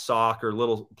little sock or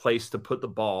little place to put the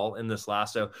ball in this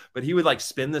lasso, but he would like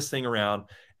spin this thing around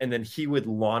and then he would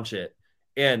launch it.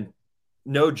 And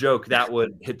no joke, that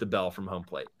would hit the bell from home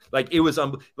plate. Like it was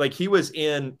like he was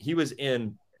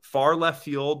in far left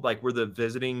field, like where the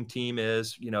visiting team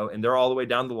is, and they're all the way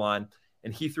down the line.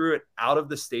 And he threw it out of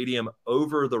the stadium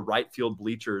over the right field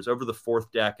bleachers, over the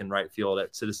fourth deck in right field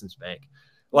at Citizens Bank.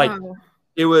 Like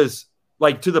It was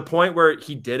like to the point where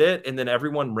he did it. And then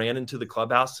everyone ran into the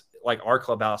clubhouse, like our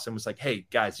clubhouse, and was like, "Hey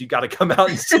guys, you got to come out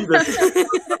and see this. This is the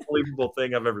most unbelievable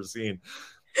thing I've ever seen."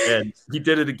 And he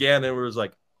did it again. And we was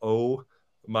like, "Oh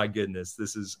my goodness,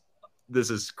 this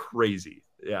is crazy."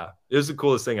 Yeah. It was the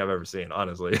coolest thing I've ever seen,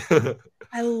 honestly.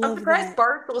 I love I'm surprised that.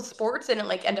 Barstool Sports didn't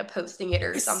like end up posting it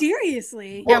or something.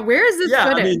 Seriously. Yeah. Where is this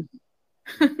footage?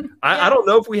 I don't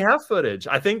know if we have footage.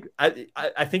 I think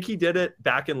he did it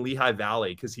back in Lehigh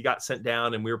Valley because he got sent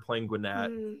down and we were playing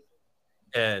Gwinnett,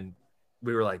 and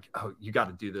we were like, "Oh, you got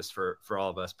to do this for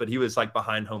all of us." But he was like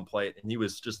behind home plate and he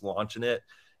was just launching it.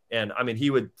 And I mean,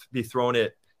 he would be throwing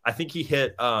it. I think he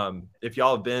hit, if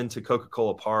y'all have been to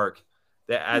Coca-Cola Park,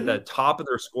 that at the top of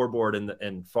their scoreboard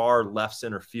in far left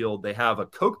center field, they have a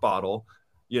Coke bottle,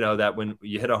 that when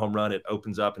you hit a home run, it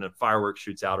opens up and a firework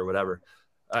shoots out or whatever.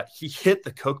 He hit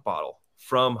the Coke bottle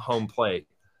from home plate.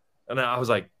 And I was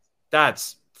like,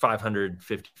 that's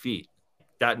 550 feet.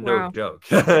 No joke.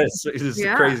 It's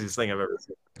the craziest thing I've ever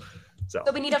seen.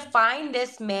 So we need to find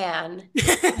this man.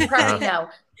 You probably know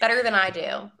better than I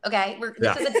do. Okay,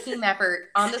 this is a team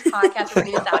effort on this podcast. We're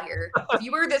putting this out here. If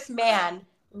you were this man,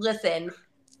 listen,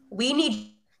 we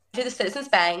need to the Citizens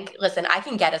Bank. Listen, I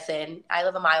can get us in. I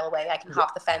live a mile away. I can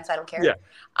hop the fence. I don't care. Yeah.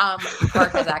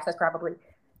 Mark has access probably.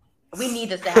 We need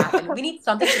this to happen. We need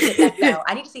something to hit that bell.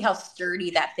 I need to see how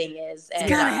sturdy that thing is. And,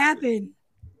 It's gotta happen.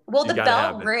 Will the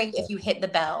bell ring if you hit the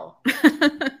bell?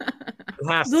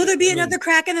 Will there be another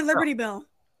crack in the Liberty Bell?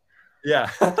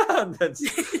 Yeah,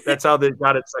 that's how they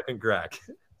got its second crack.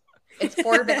 It's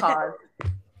for the cause.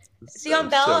 See, on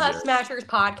Bell F Smashers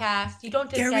podcast, you don't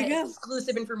just get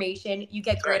exclusive information; you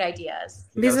get great ideas.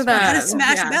 These are gotta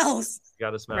smash bells.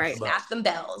 Gotta smash smash them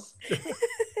bells.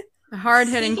 The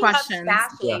hard-hitting questions.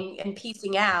 Smashing and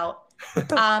piecing out.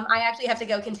 I actually have to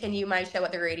go continue my show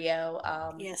at the radio.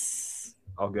 Yes.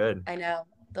 All good. I know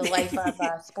the life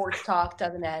of sports talk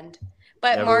doesn't end.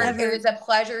 But Mark, it was a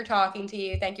pleasure talking to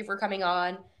you. Thank you for coming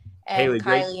on, and Haley,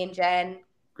 Kylie and Jen.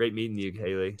 Great meeting you,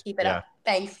 Haley. Keep it up.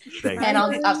 Thanks. And I'll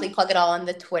obviously plug it all on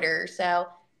the Twitter. So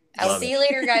I'll see you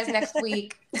later, guys, next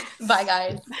week. Bye,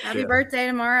 guys. Happy birthday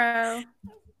tomorrow.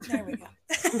 There we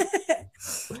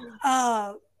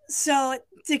go. So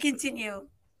to continue,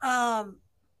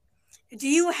 do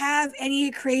you have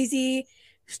any crazy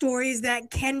stories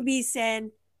that can be said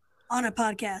on a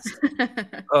podcast?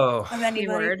 Of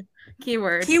anybody?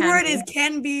 Keyword is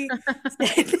can be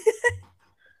said.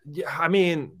 Yeah, I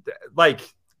mean, like,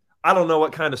 I don't know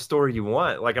what kind of story you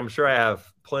want. Like, I'm sure I have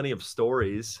plenty of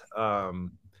stories.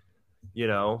 You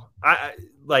know, I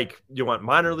like, you want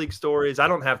minor league stories? I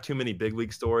don't have too many big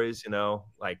league stories, you know,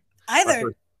 like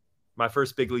either. My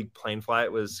first big league plane flight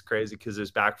was crazy because it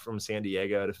was back from San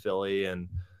Diego to Philly. And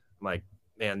I'm like,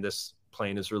 man, this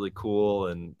plane is really cool.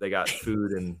 And they got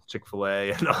food and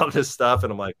Chick-fil-A and all this stuff.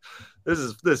 And I'm like,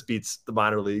 this beats the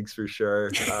minor leagues for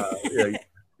sure. You know, you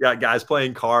got guys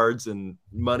playing cards and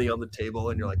money on the table.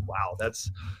 And you're like, wow,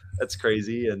 that's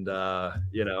crazy. And,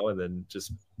 you know, and then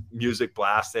just music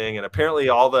blasting. And apparently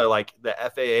all the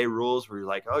FAA rules were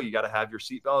like, oh, you got to have your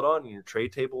seatbelt on and your tray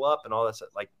table up and all that stuff.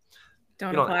 Like,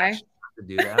 don't apply to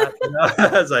do that. You know?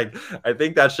 It's like, I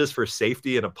think that's just for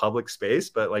safety in a public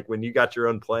space. But like when you got your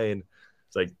own plane,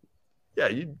 it's like, yeah,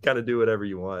 you kind of do whatever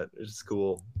you want. It's just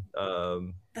cool.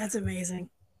 That's amazing.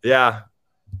 Yeah.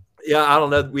 I don't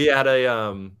know. We had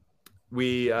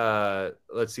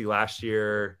let's see, last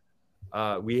year,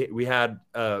 we had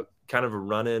kind of a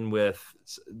run-in with,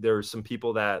 there were some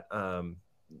people that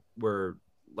were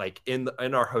like in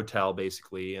our hotel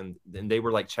basically, and they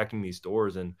were like checking these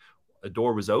doors, and a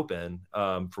door was open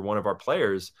for one of our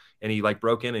players, and he like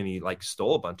broke in and he like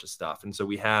stole a bunch of stuff. And so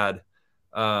we had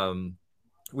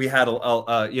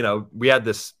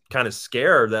this kind of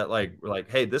scare that like, we're like,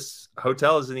 hey, this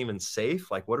hotel isn't even safe.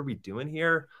 Like, what are we doing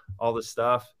here? All this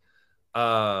stuff.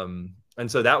 And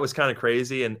so that was kind of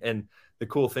crazy. And the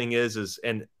cool thing is,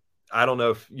 and I don't know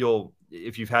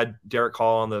if you've had Derek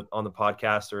Hall on the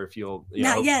podcast, or if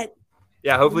not yet.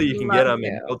 Yeah. Hopefully you can get him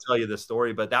and he'll tell you the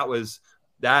story, but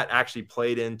that actually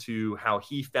played into how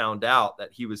he found out that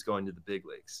he was going to the big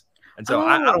leagues. And so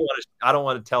I don't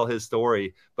want to tell his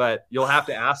story, but you'll have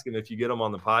to ask him if you get him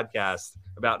on the podcast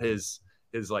about his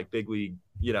like big league,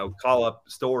 you know, call up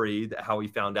story, that how he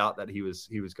found out that he was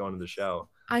going to the show.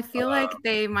 I feel like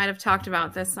they might have talked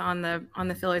about this on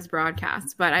the Phillies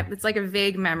broadcast, but it's like a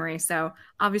vague memory. So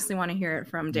obviously want to hear it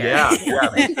from Derek.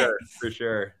 Yeah, for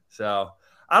sure. So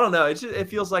I don't know. It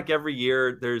feels like every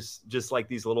year there's just like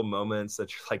these little moments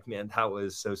that you're like, man, that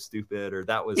was so stupid, or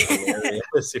that was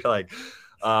hilarious. You're like,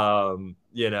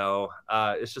 you know,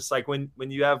 it's just like when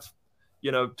you have,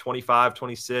 you know, 25,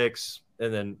 26,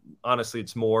 and then honestly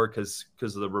it's more because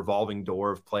of the revolving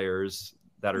door of players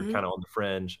that are kind of on the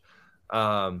fringe.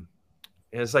 And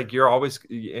it's like, you're always,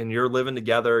 and you're living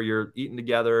together, you're eating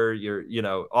together, you're, you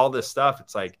know, all this stuff.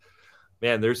 It's like,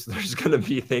 man, there's going to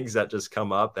be things that just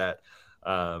come up that,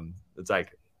 it's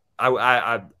like,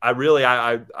 I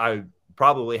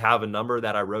probably have a number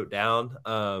that I wrote down.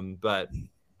 But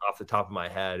off the top of my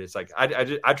head, it's like,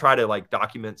 I try to like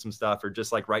document some stuff, or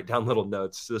just like write down little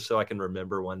notes just so I can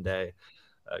remember one day.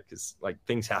 'Cause like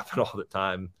things happen all the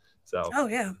time. So, oh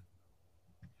yeah.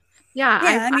 Yeah.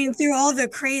 I mean, through all the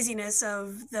craziness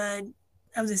of the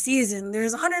season,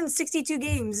 there's 162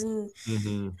 games,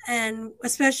 and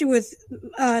especially with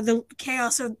the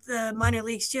chaos of the minor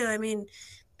leagues too. I mean,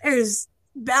 there's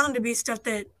bound to be stuff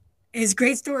that is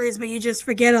great stories, but you just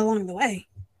forget along the way.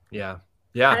 Yeah,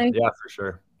 for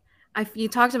sure. You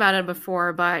talked about it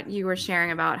before, but you were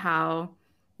sharing about how,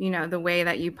 the way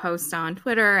that you post on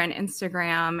Twitter and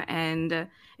Instagram, and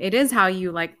it is how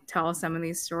you like tell some of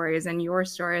these stories, and your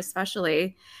story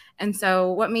especially. And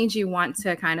so what made you want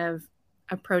to kind of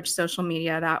approach social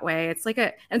media that way?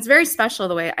 It's very special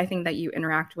the way I think that you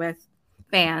interact with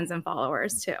fans and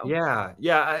followers too. Yeah.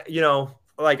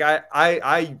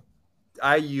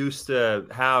 I used to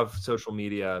have social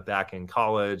media back in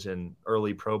college and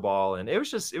early pro ball, and it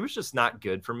was just not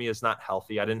good for me. It's not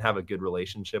healthy. I didn't have a good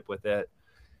relationship with it.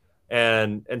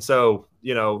 And so,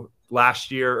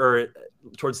 last year or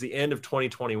towards the end of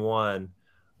 2021,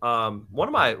 one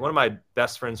of my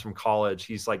best friends from college,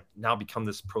 he's like now become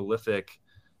this prolific,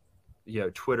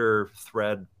 Twitter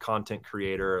thread content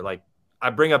creator. Like, I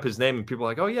bring up his name and people are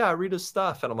like, oh yeah, I read his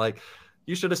stuff. And I'm like,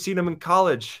 you should have seen him in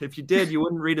college. If you did, you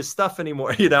wouldn't read his stuff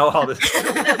anymore, all this.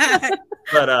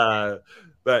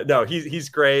 But no, he's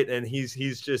great. And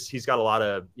he's got a lot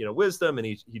of, wisdom, and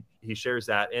he shares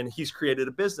that, and he's created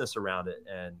a business around it.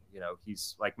 And,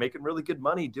 he's like making really good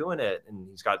money doing it. And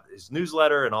he's got his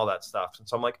newsletter and all that stuff. And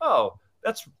so I'm like, oh,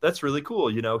 that's really cool.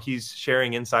 He's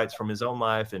sharing insights from his own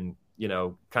life and,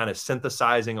 kind of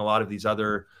synthesizing a lot of these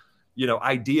other,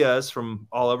 ideas from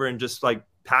all over and just like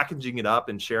packaging it up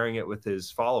and sharing it with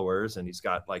his followers. And he's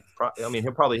got like,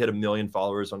 he'll probably hit 1 million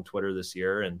followers on Twitter this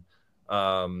year. And,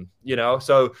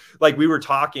 so like we were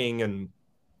talking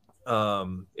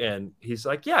and he's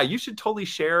like, yeah, you should totally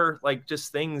share like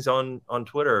just things on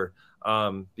Twitter.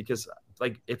 Because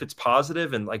like, if it's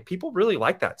positive and like people really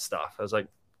like that stuff. I was like,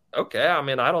 okay. I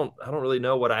mean, I don't really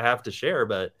know what I have to share,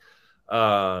 but,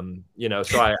 so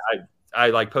I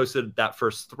like posted that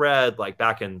first thread like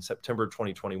back in September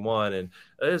 2021, and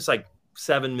it's like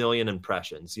 7 million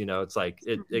impressions. It's like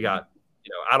it got,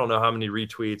 I don't know how many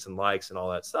retweets and likes and all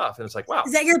that stuff. And it's like, wow.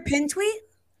 Is that your pin tweet?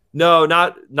 No,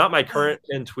 not my current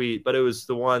pin tweet, but it was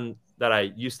the one that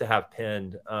I used to have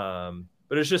pinned.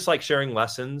 But it's just like sharing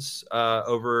lessons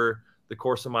over the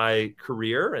course of my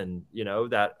career. And,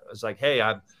 that was like, hey,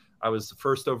 I was the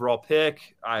first overall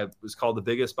pick. I was called the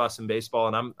biggest bust in baseball,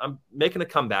 and I'm making a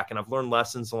comeback, and I've learned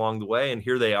lessons along the way, and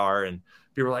here they are. And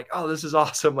people are like, oh, this is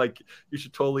awesome. Like, you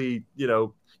should totally,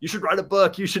 you should write a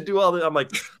book. You should do all that. I'm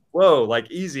like, whoa,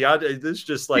 like easy. This is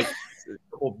just like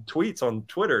tweets on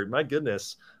Twitter. My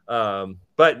goodness.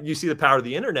 But you see the power of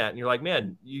the internet, and you're like,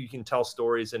 man, you can tell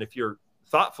stories. And if you're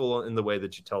thoughtful in the way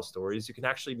that you tell stories, you can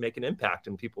actually make an impact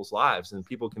in people's lives, and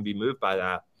people can be moved by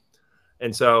that.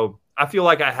 And so I feel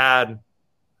like I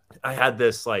had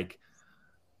this like,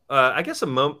 I guess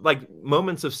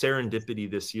moments of serendipity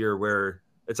this year where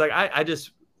it's like, I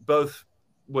just both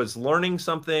was learning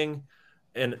something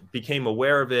and became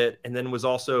aware of it. And then was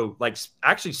also like,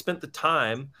 actually spent the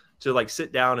time to like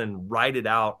sit down and write it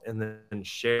out and then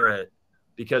share it,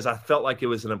 because I felt like it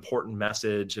was an important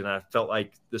message. And I felt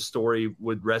like the story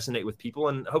would resonate with people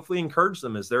and hopefully encourage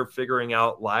them as they're figuring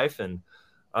out life. And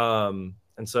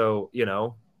so,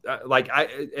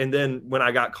 and then when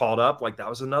I got called up, like that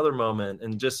was another moment.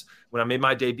 And just when I made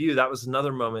my debut, that was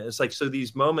another moment. It's like, so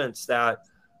these moments that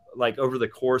like over the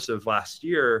course of last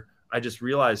year, I just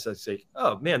realized I say,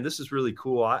 oh man, this is really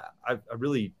cool. I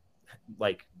really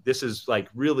like, this is like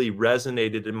really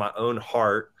resonated in my own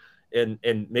heart. And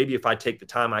maybe if I take the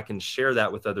time, I can share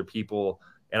that with other people.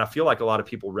 And I feel like a lot of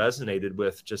people resonated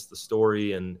with just the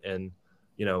story and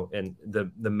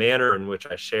the manner in which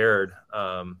I shared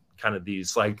kind of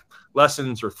these like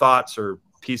lessons or thoughts or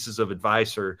pieces of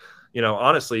advice, or,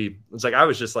 honestly, it's like I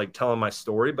was just like telling my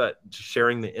story, but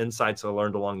sharing the insights I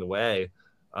learned along the way.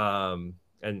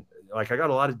 And like I got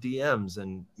a lot of DMs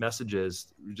and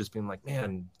messages just being like,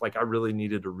 man, like I really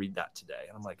needed to read that today.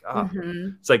 And I'm like,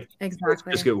 it's like,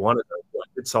 exactly. Just get one of those. Like,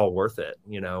 it's all worth it,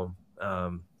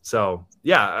 So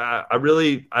yeah, I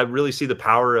really see the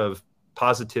power of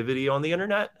positivity on the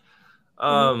internet.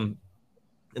 And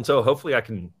so hopefully I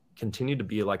can continue to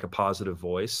be like a positive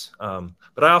voice.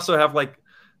 But I also have like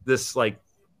this, like,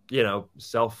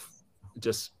 self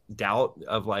just doubt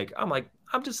of like,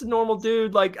 I'm just a normal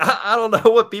dude. Like, I don't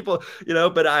know what people,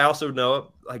 but I also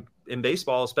know, like in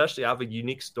baseball, especially, I have a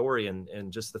unique story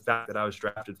and just the fact that I was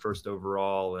drafted first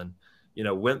overall and,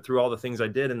 went through all the things I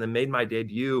did and then made my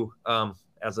debut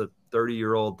as a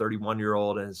 30-year-old,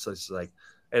 31-year-old. And it's just like,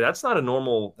 hey, that's not a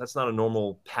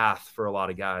normal path for a lot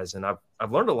of guys. And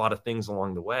I've learned a lot of things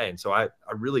along the way. And so I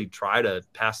really try to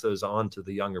pass those on to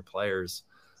the younger players,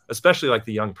 especially like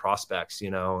the young prospects,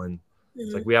 and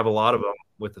it's like we have a lot of them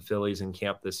with the Phillies in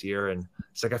camp this year. And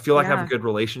it's like, I feel like I have a good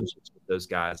relationships with those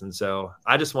guys. And so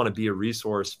I just want to be a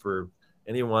resource for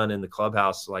anyone in the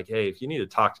clubhouse. Like, hey, if you need to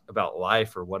talk about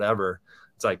life or whatever,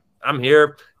 it's like, I'm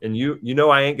here, and you know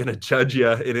I ain't gonna judge you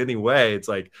in any way. It's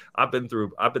like I've been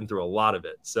through a lot of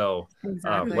it. So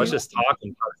Exactly. let's just talk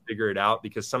and try to figure it out,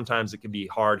 because sometimes it can be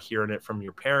hard hearing it from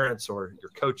your parents or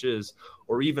your coaches,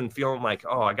 or even feeling like,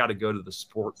 oh, I got to go to the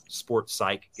sports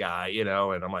psych guy, and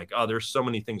I'm like, oh, there's so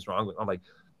many things wrong with. I'm like,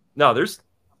 no, there's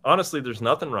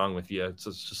nothing wrong with you. It's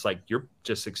just like you're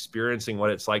just experiencing what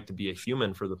it's like to be a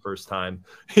human for the first time,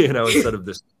 instead of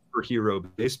this superhero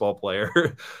baseball player.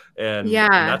 and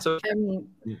that's okay. I mean,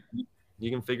 we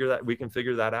can figure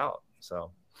that out.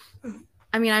 So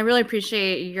I mean, I really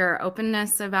appreciate your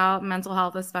openness about mental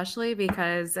health, especially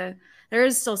because there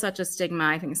is still such a stigma,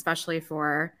 I think, especially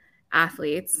for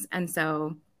athletes. And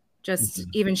so just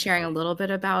even sharing a little bit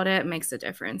about it makes a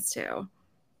difference too.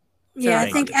 Yeah,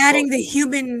 I think adding the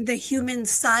human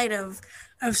side of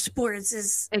sports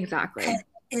is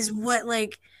what,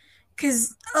 like,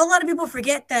 because a lot of people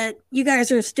forget that you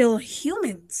guys are still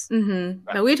humans.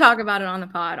 But we talk about it on the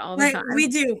pod all the time. We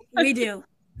do,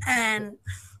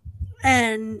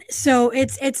 and so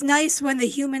it's nice when the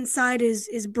human side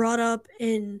is brought up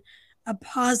in a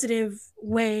positive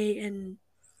way, and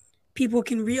people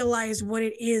can realize what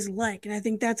it is like. And I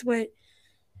think that's what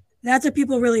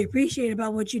people really appreciate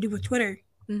about what you do with Twitter.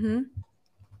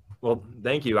 Well,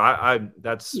 thank you.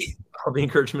 That's all the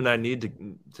encouragement I need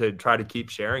to try to keep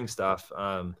sharing stuff.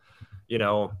 And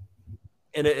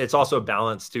it's also a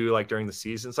balance too. Like during the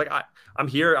season, it's like I'm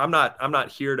here. I'm not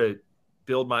here to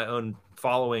build my own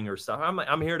following or stuff.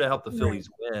 I'm here to help the Phillies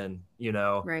win.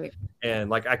 Right.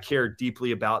 And like I care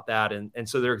deeply about that. And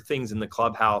so there are things in the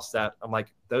clubhouse that I'm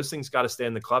like, those things got to stay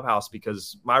in the clubhouse,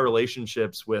 because my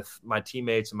relationships with my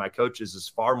teammates and my coaches is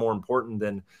far more important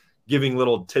than giving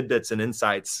little tidbits and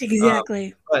insights.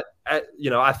 Exactly. But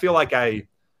I feel like I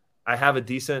have a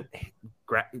decent,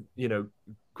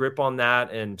 grip on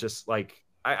that, and just like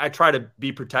I try to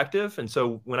be protective. And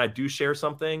so when I do share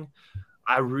something,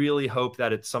 I really hope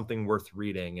that it's something worth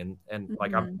reading, and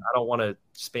like I don't want to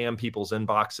spam people's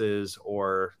inboxes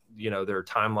or their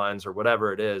timelines or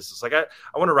whatever it is. It's like I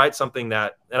want to write something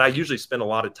that, and I usually spend a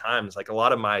lot of time. It's like a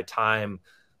lot of my time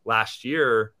last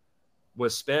year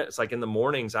was spent. It's like in the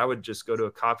mornings I would just go to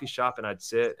a coffee shop and I'd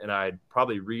sit and I'd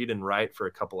probably read and write for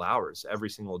a couple hours every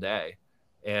single day.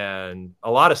 And a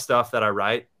lot of stuff that I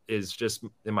write is just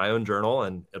in my own journal,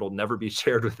 and it'll never be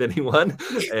shared with anyone,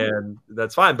 and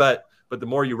that's fine. But the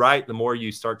more you write, the more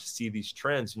you start to see these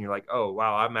trends, and you're like, oh,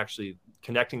 wow, I'm actually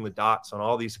connecting the dots on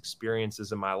all these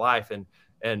experiences in my life.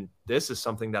 And this is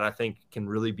something that I think can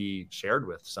really be shared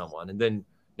with someone. And then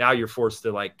now you're forced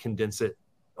to like condense it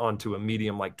onto a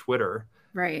medium like Twitter.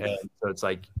 Right. And so it's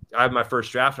like, I have my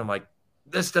first draft, and I'm like,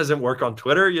 this doesn't work on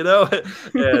Twitter,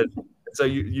 and so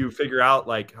you figure out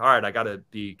like, all right, I got to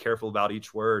be careful about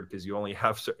each word, because you only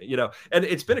have, and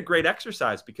it's been a great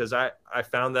exercise, because I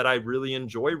found that I really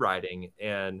enjoy writing,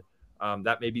 and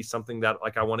that may be something that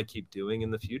like I want to keep doing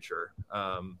in the future.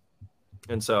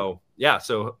 And so, yeah,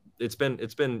 so it's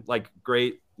been like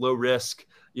great, low risk,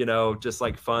 just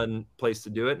like fun place to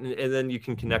do it. And then you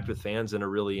can connect with fans in a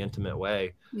really intimate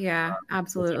way. Yeah,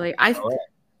 absolutely.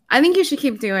 I think you should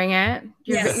keep doing it.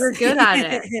 You're good at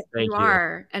it. Thank you.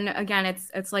 Are. And again,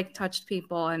 it's like touched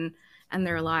people and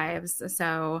their lives.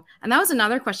 So, and that was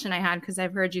another question I had, because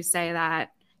I've heard you say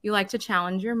that you like to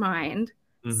challenge your mind.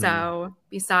 So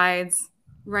besides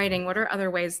writing, what are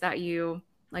other ways that you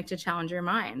like to challenge your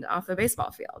mind off the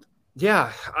baseball field?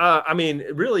 Yeah. I mean,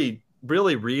 really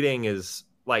reading is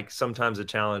like sometimes a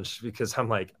challenge, because I'm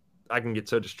like, I can get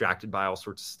so distracted by all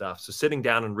sorts of stuff. So sitting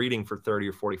down and reading for 30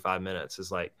 or 45 minutes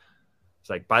is like, it's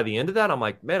like by the end of that, I'm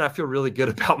like, man, I feel really good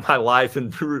about my life,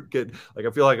 and good. Like,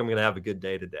 I feel like I'm going to have a good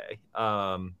day today.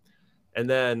 And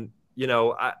then,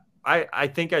 I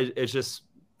think it's just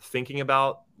thinking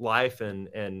about life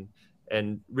and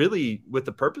really with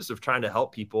the purpose of trying to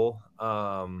help people.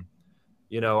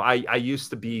 I used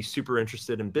to be super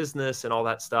interested in business and all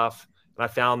that stuff. And I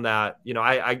found that,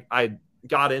 I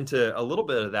got into a little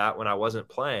bit of that when I wasn't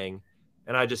playing.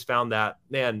 And I just found that,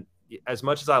 man, as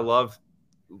much as I love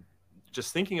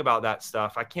just thinking about that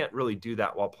stuff, I can't really do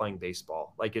that while playing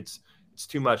baseball. Like it's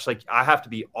too much. Like I have to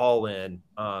be all in.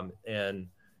 And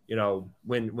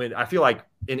when I feel like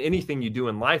in anything you do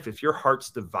in life, if your heart's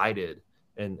divided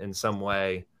in some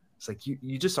way, it's like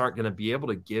you just aren't going to be able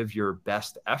to give your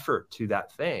best effort to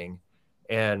that thing.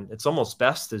 And it's almost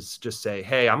best to just say,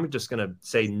 hey, I'm just going to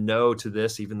say no to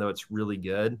this, even though it's really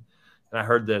good. And I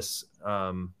heard this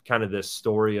kind of this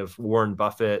story of Warren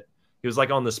Buffett. He was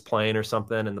like on this plane or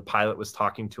something, and the pilot was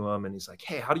talking to him, and he's like,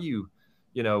 hey, how do you,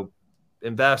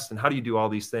 invest, and how do you do all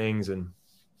these things? And,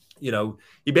 he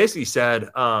basically said,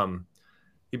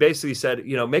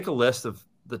 make a list of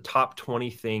the top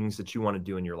 20 things that you want to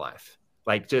do in your life.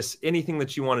 Like just anything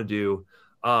that you want to do,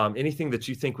 anything that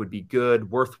you think would be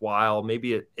good, worthwhile.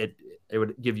 Maybe it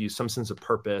would give you some sense of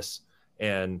purpose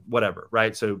and whatever,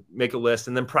 right? So make a list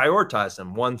and then prioritize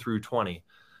them 1 through 20.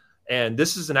 And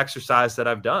this is an exercise that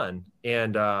I've done.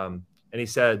 And he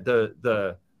said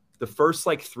the first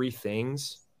like 3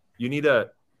 things you need to,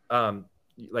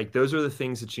 like, those are the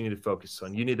things that you need to focus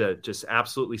on. You need to just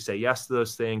absolutely say yes to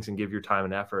those things and give your time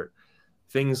and effort.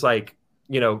 Things like,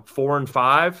 4 and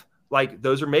 5, like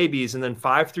those are maybes. And then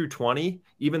 5 through 20,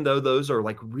 even though those are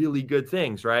like really good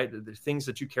things, right? The things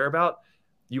that you care about,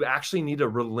 you actually need to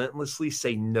relentlessly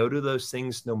say no to those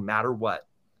things no matter what,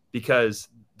 because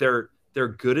they're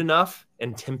good enough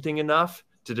and tempting enough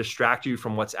to distract you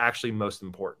from what's actually most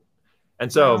important.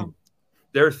 And so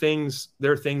there are things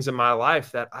in my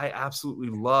life that I absolutely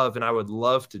love and I would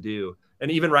love to do. And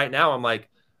even right now, I'm like,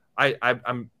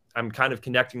 I'm kind of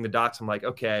connecting the dots. I'm like,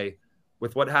 okay,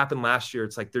 with what happened last year,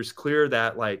 it's like, there's clear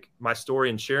that like my story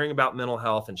and sharing about mental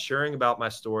health and sharing about my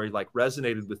story, like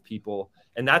resonated with people.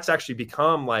 And that's actually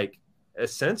become like a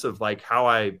sense of like how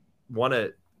I want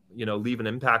to, leave an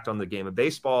impact on the game of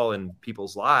baseball and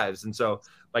people's lives. And so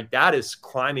like that is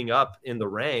climbing up in the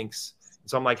ranks.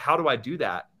 So I'm like, how do I do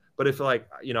that? But if like,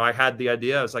 I had the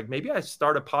idea, I was like, maybe I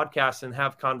start a podcast and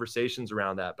have conversations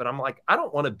around that. But I'm like, I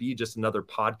don't want to be just another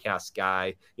podcast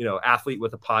guy, athlete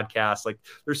with a podcast. Like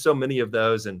there's so many of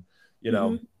those and,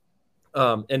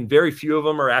 and very few of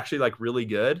them are actually like really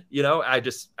good. I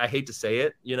hate to say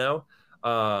it,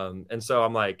 and so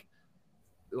I'm like,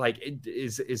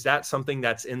 is that something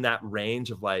that's in that range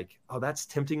of like, oh, that's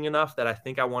tempting enough that I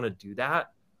think I want to do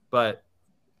that, but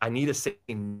I need to say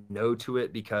no to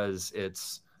it because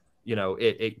it's,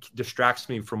 it distracts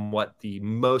me from what the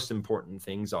most important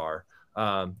things are.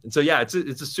 And so, yeah, it's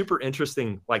a super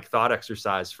interesting like thought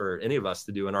exercise for any of us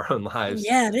to do in our own lives.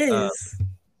 Yeah, it is.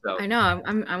 So. I know.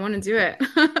 I want to do it.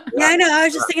 Yeah, I know. I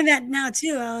was just thinking that now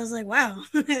too. I was like, wow.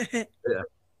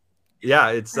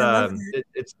 Yeah,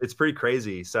 it's pretty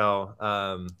crazy. So,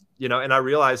 and I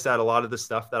realized that a lot of the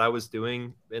stuff that I was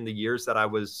doing in the years that I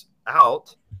was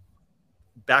out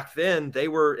back then, they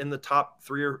were in the top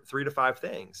 3 to 5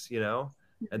 things,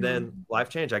 and then life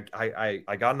changed.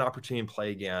 I got an opportunity to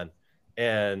play again,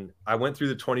 and I went through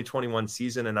the 2021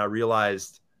 season and I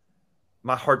realized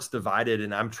my heart's divided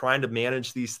and I'm trying to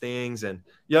manage these things. And,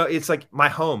 it's like my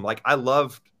home, like I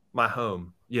loved my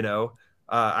home,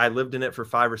 I lived in it for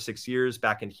 5 or 6 years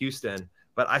back in Houston,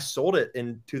 but I sold it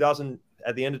in 2000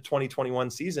 at the end of 2021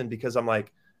 season because I'm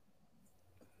like,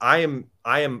 I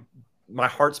am my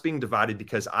heart's being divided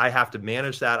because I have to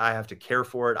manage that. I have to care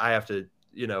for it. I have to,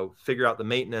 figure out the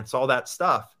maintenance, all that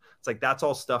stuff. It's like, that's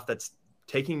all stuff that's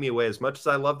taking me away. As much as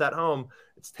I love that home,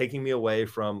 it's taking me away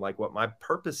from like what my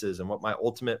purpose is and what my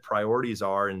ultimate priorities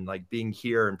are and like being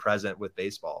here and present with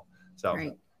baseball. So,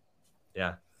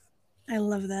 yeah. I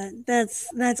love that.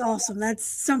 That's awesome. That's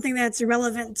something that's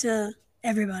relevant to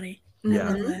everybody.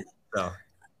 Yeah. So.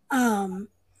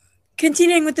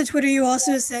 Continuing with the Twitter, you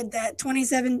also said that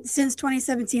since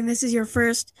 2017, this is your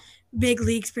first big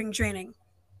league spring training.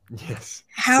 Yes.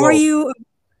 How are you?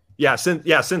 Yeah, since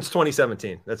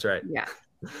 2017. That's right. Yeah.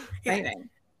 I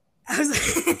was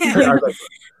like,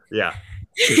 yeah.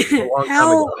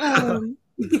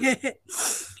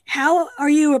 How are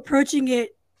you approaching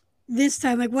it this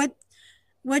time? Like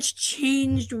what's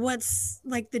changed? What's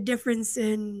like the difference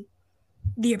in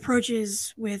the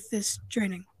approaches with this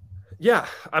training? Yeah.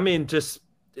 I mean,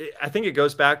 I think it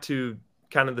goes back to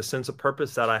kind of the sense of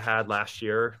purpose that I had last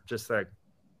year. Just like,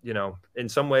 in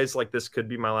some ways, like this could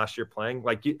be my last year playing.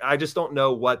 Like, I just don't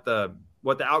know what the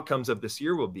outcomes of this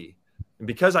year will be. And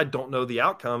because I don't know the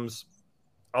outcomes,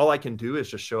 all I can do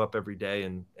is just show up every day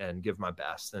and give my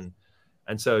best. And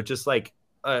so just like,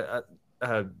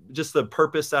 just the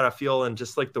purpose that I feel and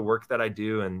just like the work that I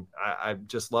do. And I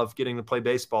just love getting to play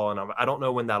baseball. And I don't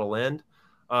know when that'll end.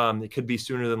 It could be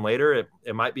sooner than later.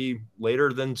 It might be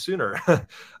later than sooner.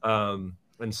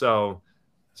 And so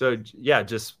yeah,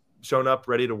 just showing up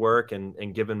ready to work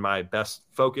and giving my best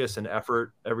focus and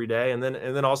effort every day. And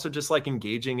then also just like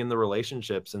engaging in the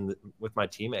relationships and with my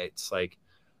teammates. Like,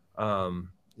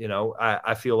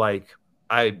 I feel like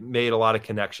I made a lot of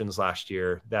connections last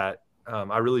year that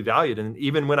I really valued. And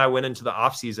even when I went into the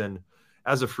off season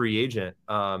as a free agent,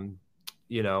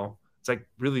 it's like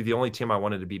really the only team I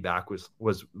wanted to be back was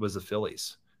the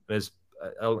Phillies. And it's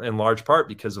in large part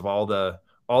because of all the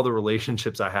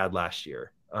relationships I had last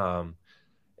year.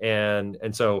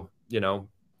 And so,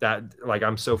 that like,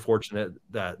 I'm so fortunate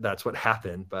that that's what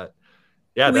happened, but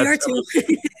Yeah, we are too.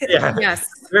 Yeah, Yes,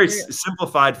 very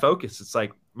simplified focus. It's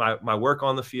like my work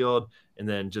on the field, and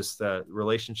then just the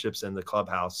relationships in the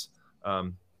clubhouse.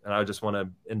 And I just want to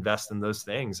invest in those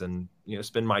things, and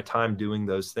spend my time doing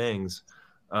those things.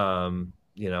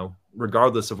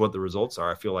 Regardless of what the results are,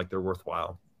 I feel like they're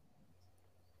worthwhile.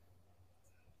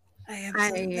 I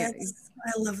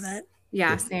love that.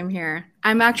 Yeah, same here.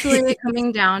 I'm actually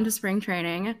coming down to spring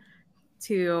training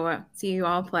to see you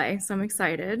all play, so I'm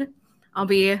excited. I'll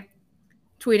be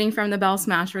tweeting from the Bell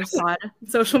Smashers pod,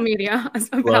 social media.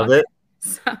 Love it.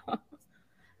 So,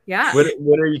 yeah.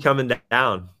 When are you coming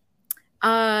down?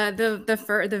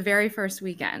 The very first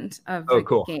weekend of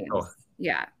the games. Cool.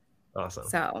 Yeah. Awesome.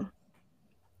 So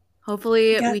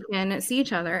hopefully we can see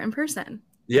each other in person.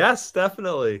 Yes,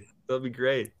 definitely. That'll be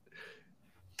great.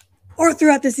 Or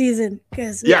throughout the season,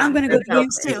 because I'm going to go to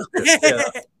games too.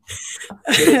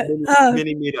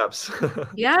 Mini meetups.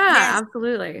 Yeah, yes.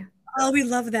 Absolutely. Oh, we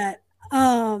love that.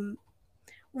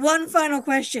 One final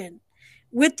question.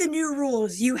 With the new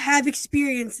rules, you have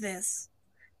experienced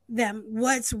them.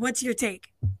 What's your take?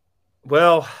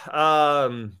 Well,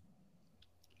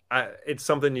 it's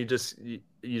something you just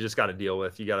got to deal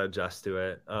with. You got to adjust to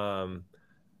it.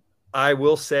 I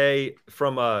will say,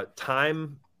 from a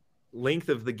time length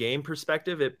of the game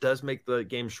perspective, it does make the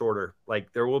game shorter.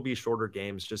 Like, there will be shorter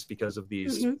games just because of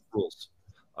these rules.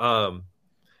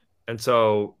 And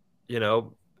so,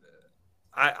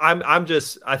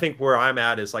 I think where I'm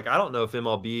at is like, I don't know if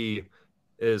MLB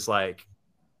is like,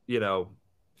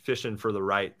 fishing for the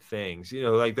right things,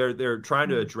 like they're trying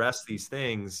to address these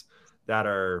things that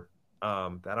are,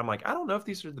 that I'm like, I don't know if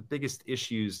these are the biggest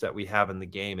issues that we have in the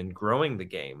game and growing the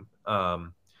game.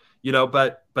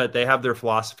 But they have their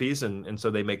philosophies, and so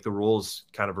they make the rules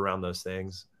kind of around those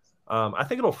things. I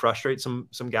think it'll frustrate some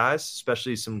guys,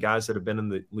 especially some guys that have been in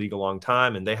the league a long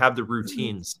time, and they have the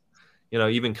routines.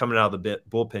 Even coming out of the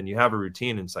bullpen, you have a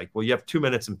routine, and it's like, well, you have 2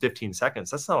 minutes and 15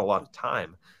 seconds. That's not a lot of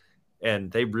time,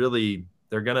 and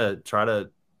they're gonna try to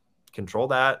control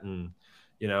that. And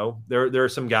there are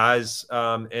some guys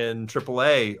in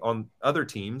AAA on other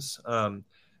teams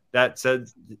that said,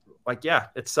 like, yeah,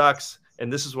 it sucks.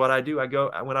 And this is what I do.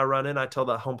 When I run in, I tell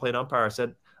the home plate umpire, I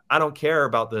said, I don't care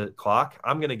about the clock.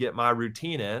 I'm going to get my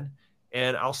routine in,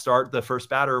 and I'll start the first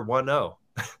batter 1-0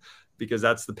 because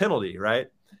that's the penalty, right?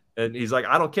 And he's like,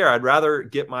 I don't care. I'd rather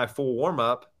get my full warm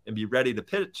up and be ready to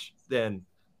pitch than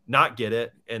not get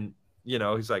it. And,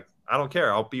 he's like, I don't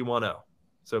care. I'll be 1-0.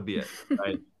 So be it.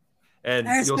 Right. And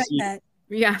I respect that.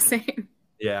 Yeah, same.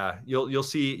 Yeah. You'll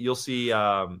see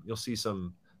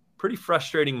some pretty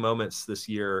frustrating moments this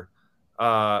year,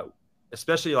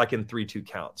 especially like in 3-2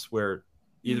 counts, where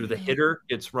either the hitter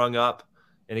gets rung up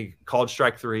and he called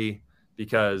strike 3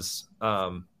 because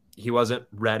he wasn't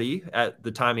ready at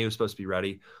the time he was supposed to be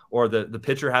ready, or the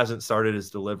pitcher hasn't started his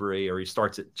delivery, or he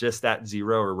starts at just at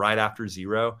 0 or right after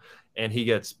 0, and he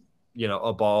gets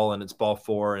a ball, and it's ball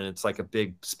 4, and it's like a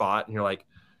big spot, and you're like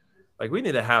we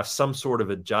need to have some sort of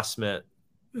adjustment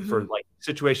for like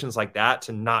situations like that,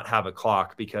 to not have a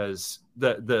clock, because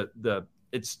the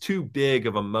it's too big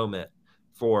of a moment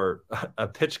for a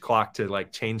pitch clock to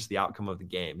like change the outcome of the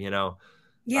game,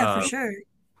 Yeah, for sure.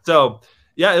 So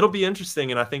yeah, it'll be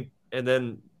interesting. And I think, and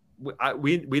then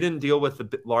we didn't deal with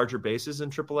the larger bases in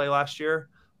AAA last year.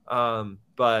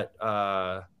 But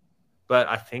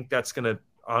I think that's going to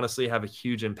honestly have a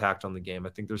huge impact on the game. I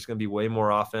think there's going to be way more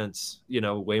offense,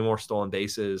 way more stolen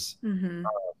bases.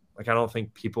 I don't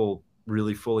think people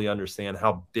really fully understand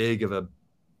how big of a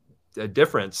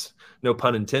difference, no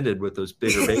pun intended, with those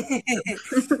bigger bases.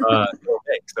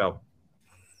 So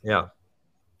yeah.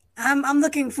 I'm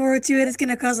looking forward to it. It's going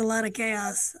to cause a lot of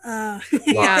chaos.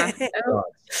 Yeah.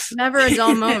 Never a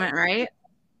dull moment, right?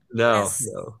 No.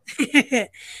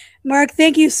 Mark,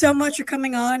 thank you so much for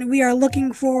coming on. We are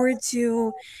looking forward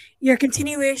to your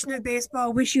continuation of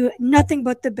baseball. Wish you nothing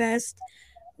but the best.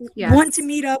 Yes. Want to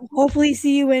meet up. Hopefully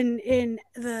see you in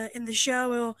the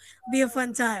show. It'll be a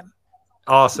fun time.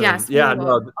 Awesome. Yes, yeah.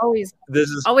 No, always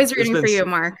rooting for you,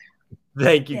 Mark.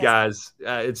 Thank you, guys.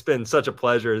 It's been such a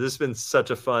pleasure. This has been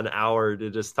such a fun hour to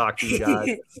just talk to you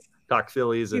guys, talk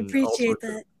Phillies, and appreciate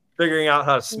that. Figuring out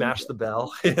how to smash the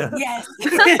bell. Yes.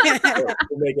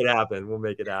 We'll make it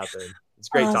happen. It's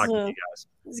great talking to you guys.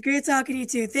 It's great talking to you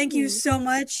too. Thank you so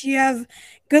much. You have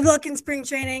good luck in spring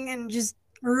training, and just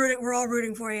we're all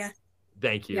rooting for you.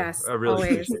 Thank you. Yes, I really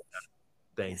always. appreciate that.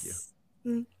 Thank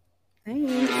you.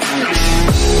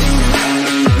 Thanks.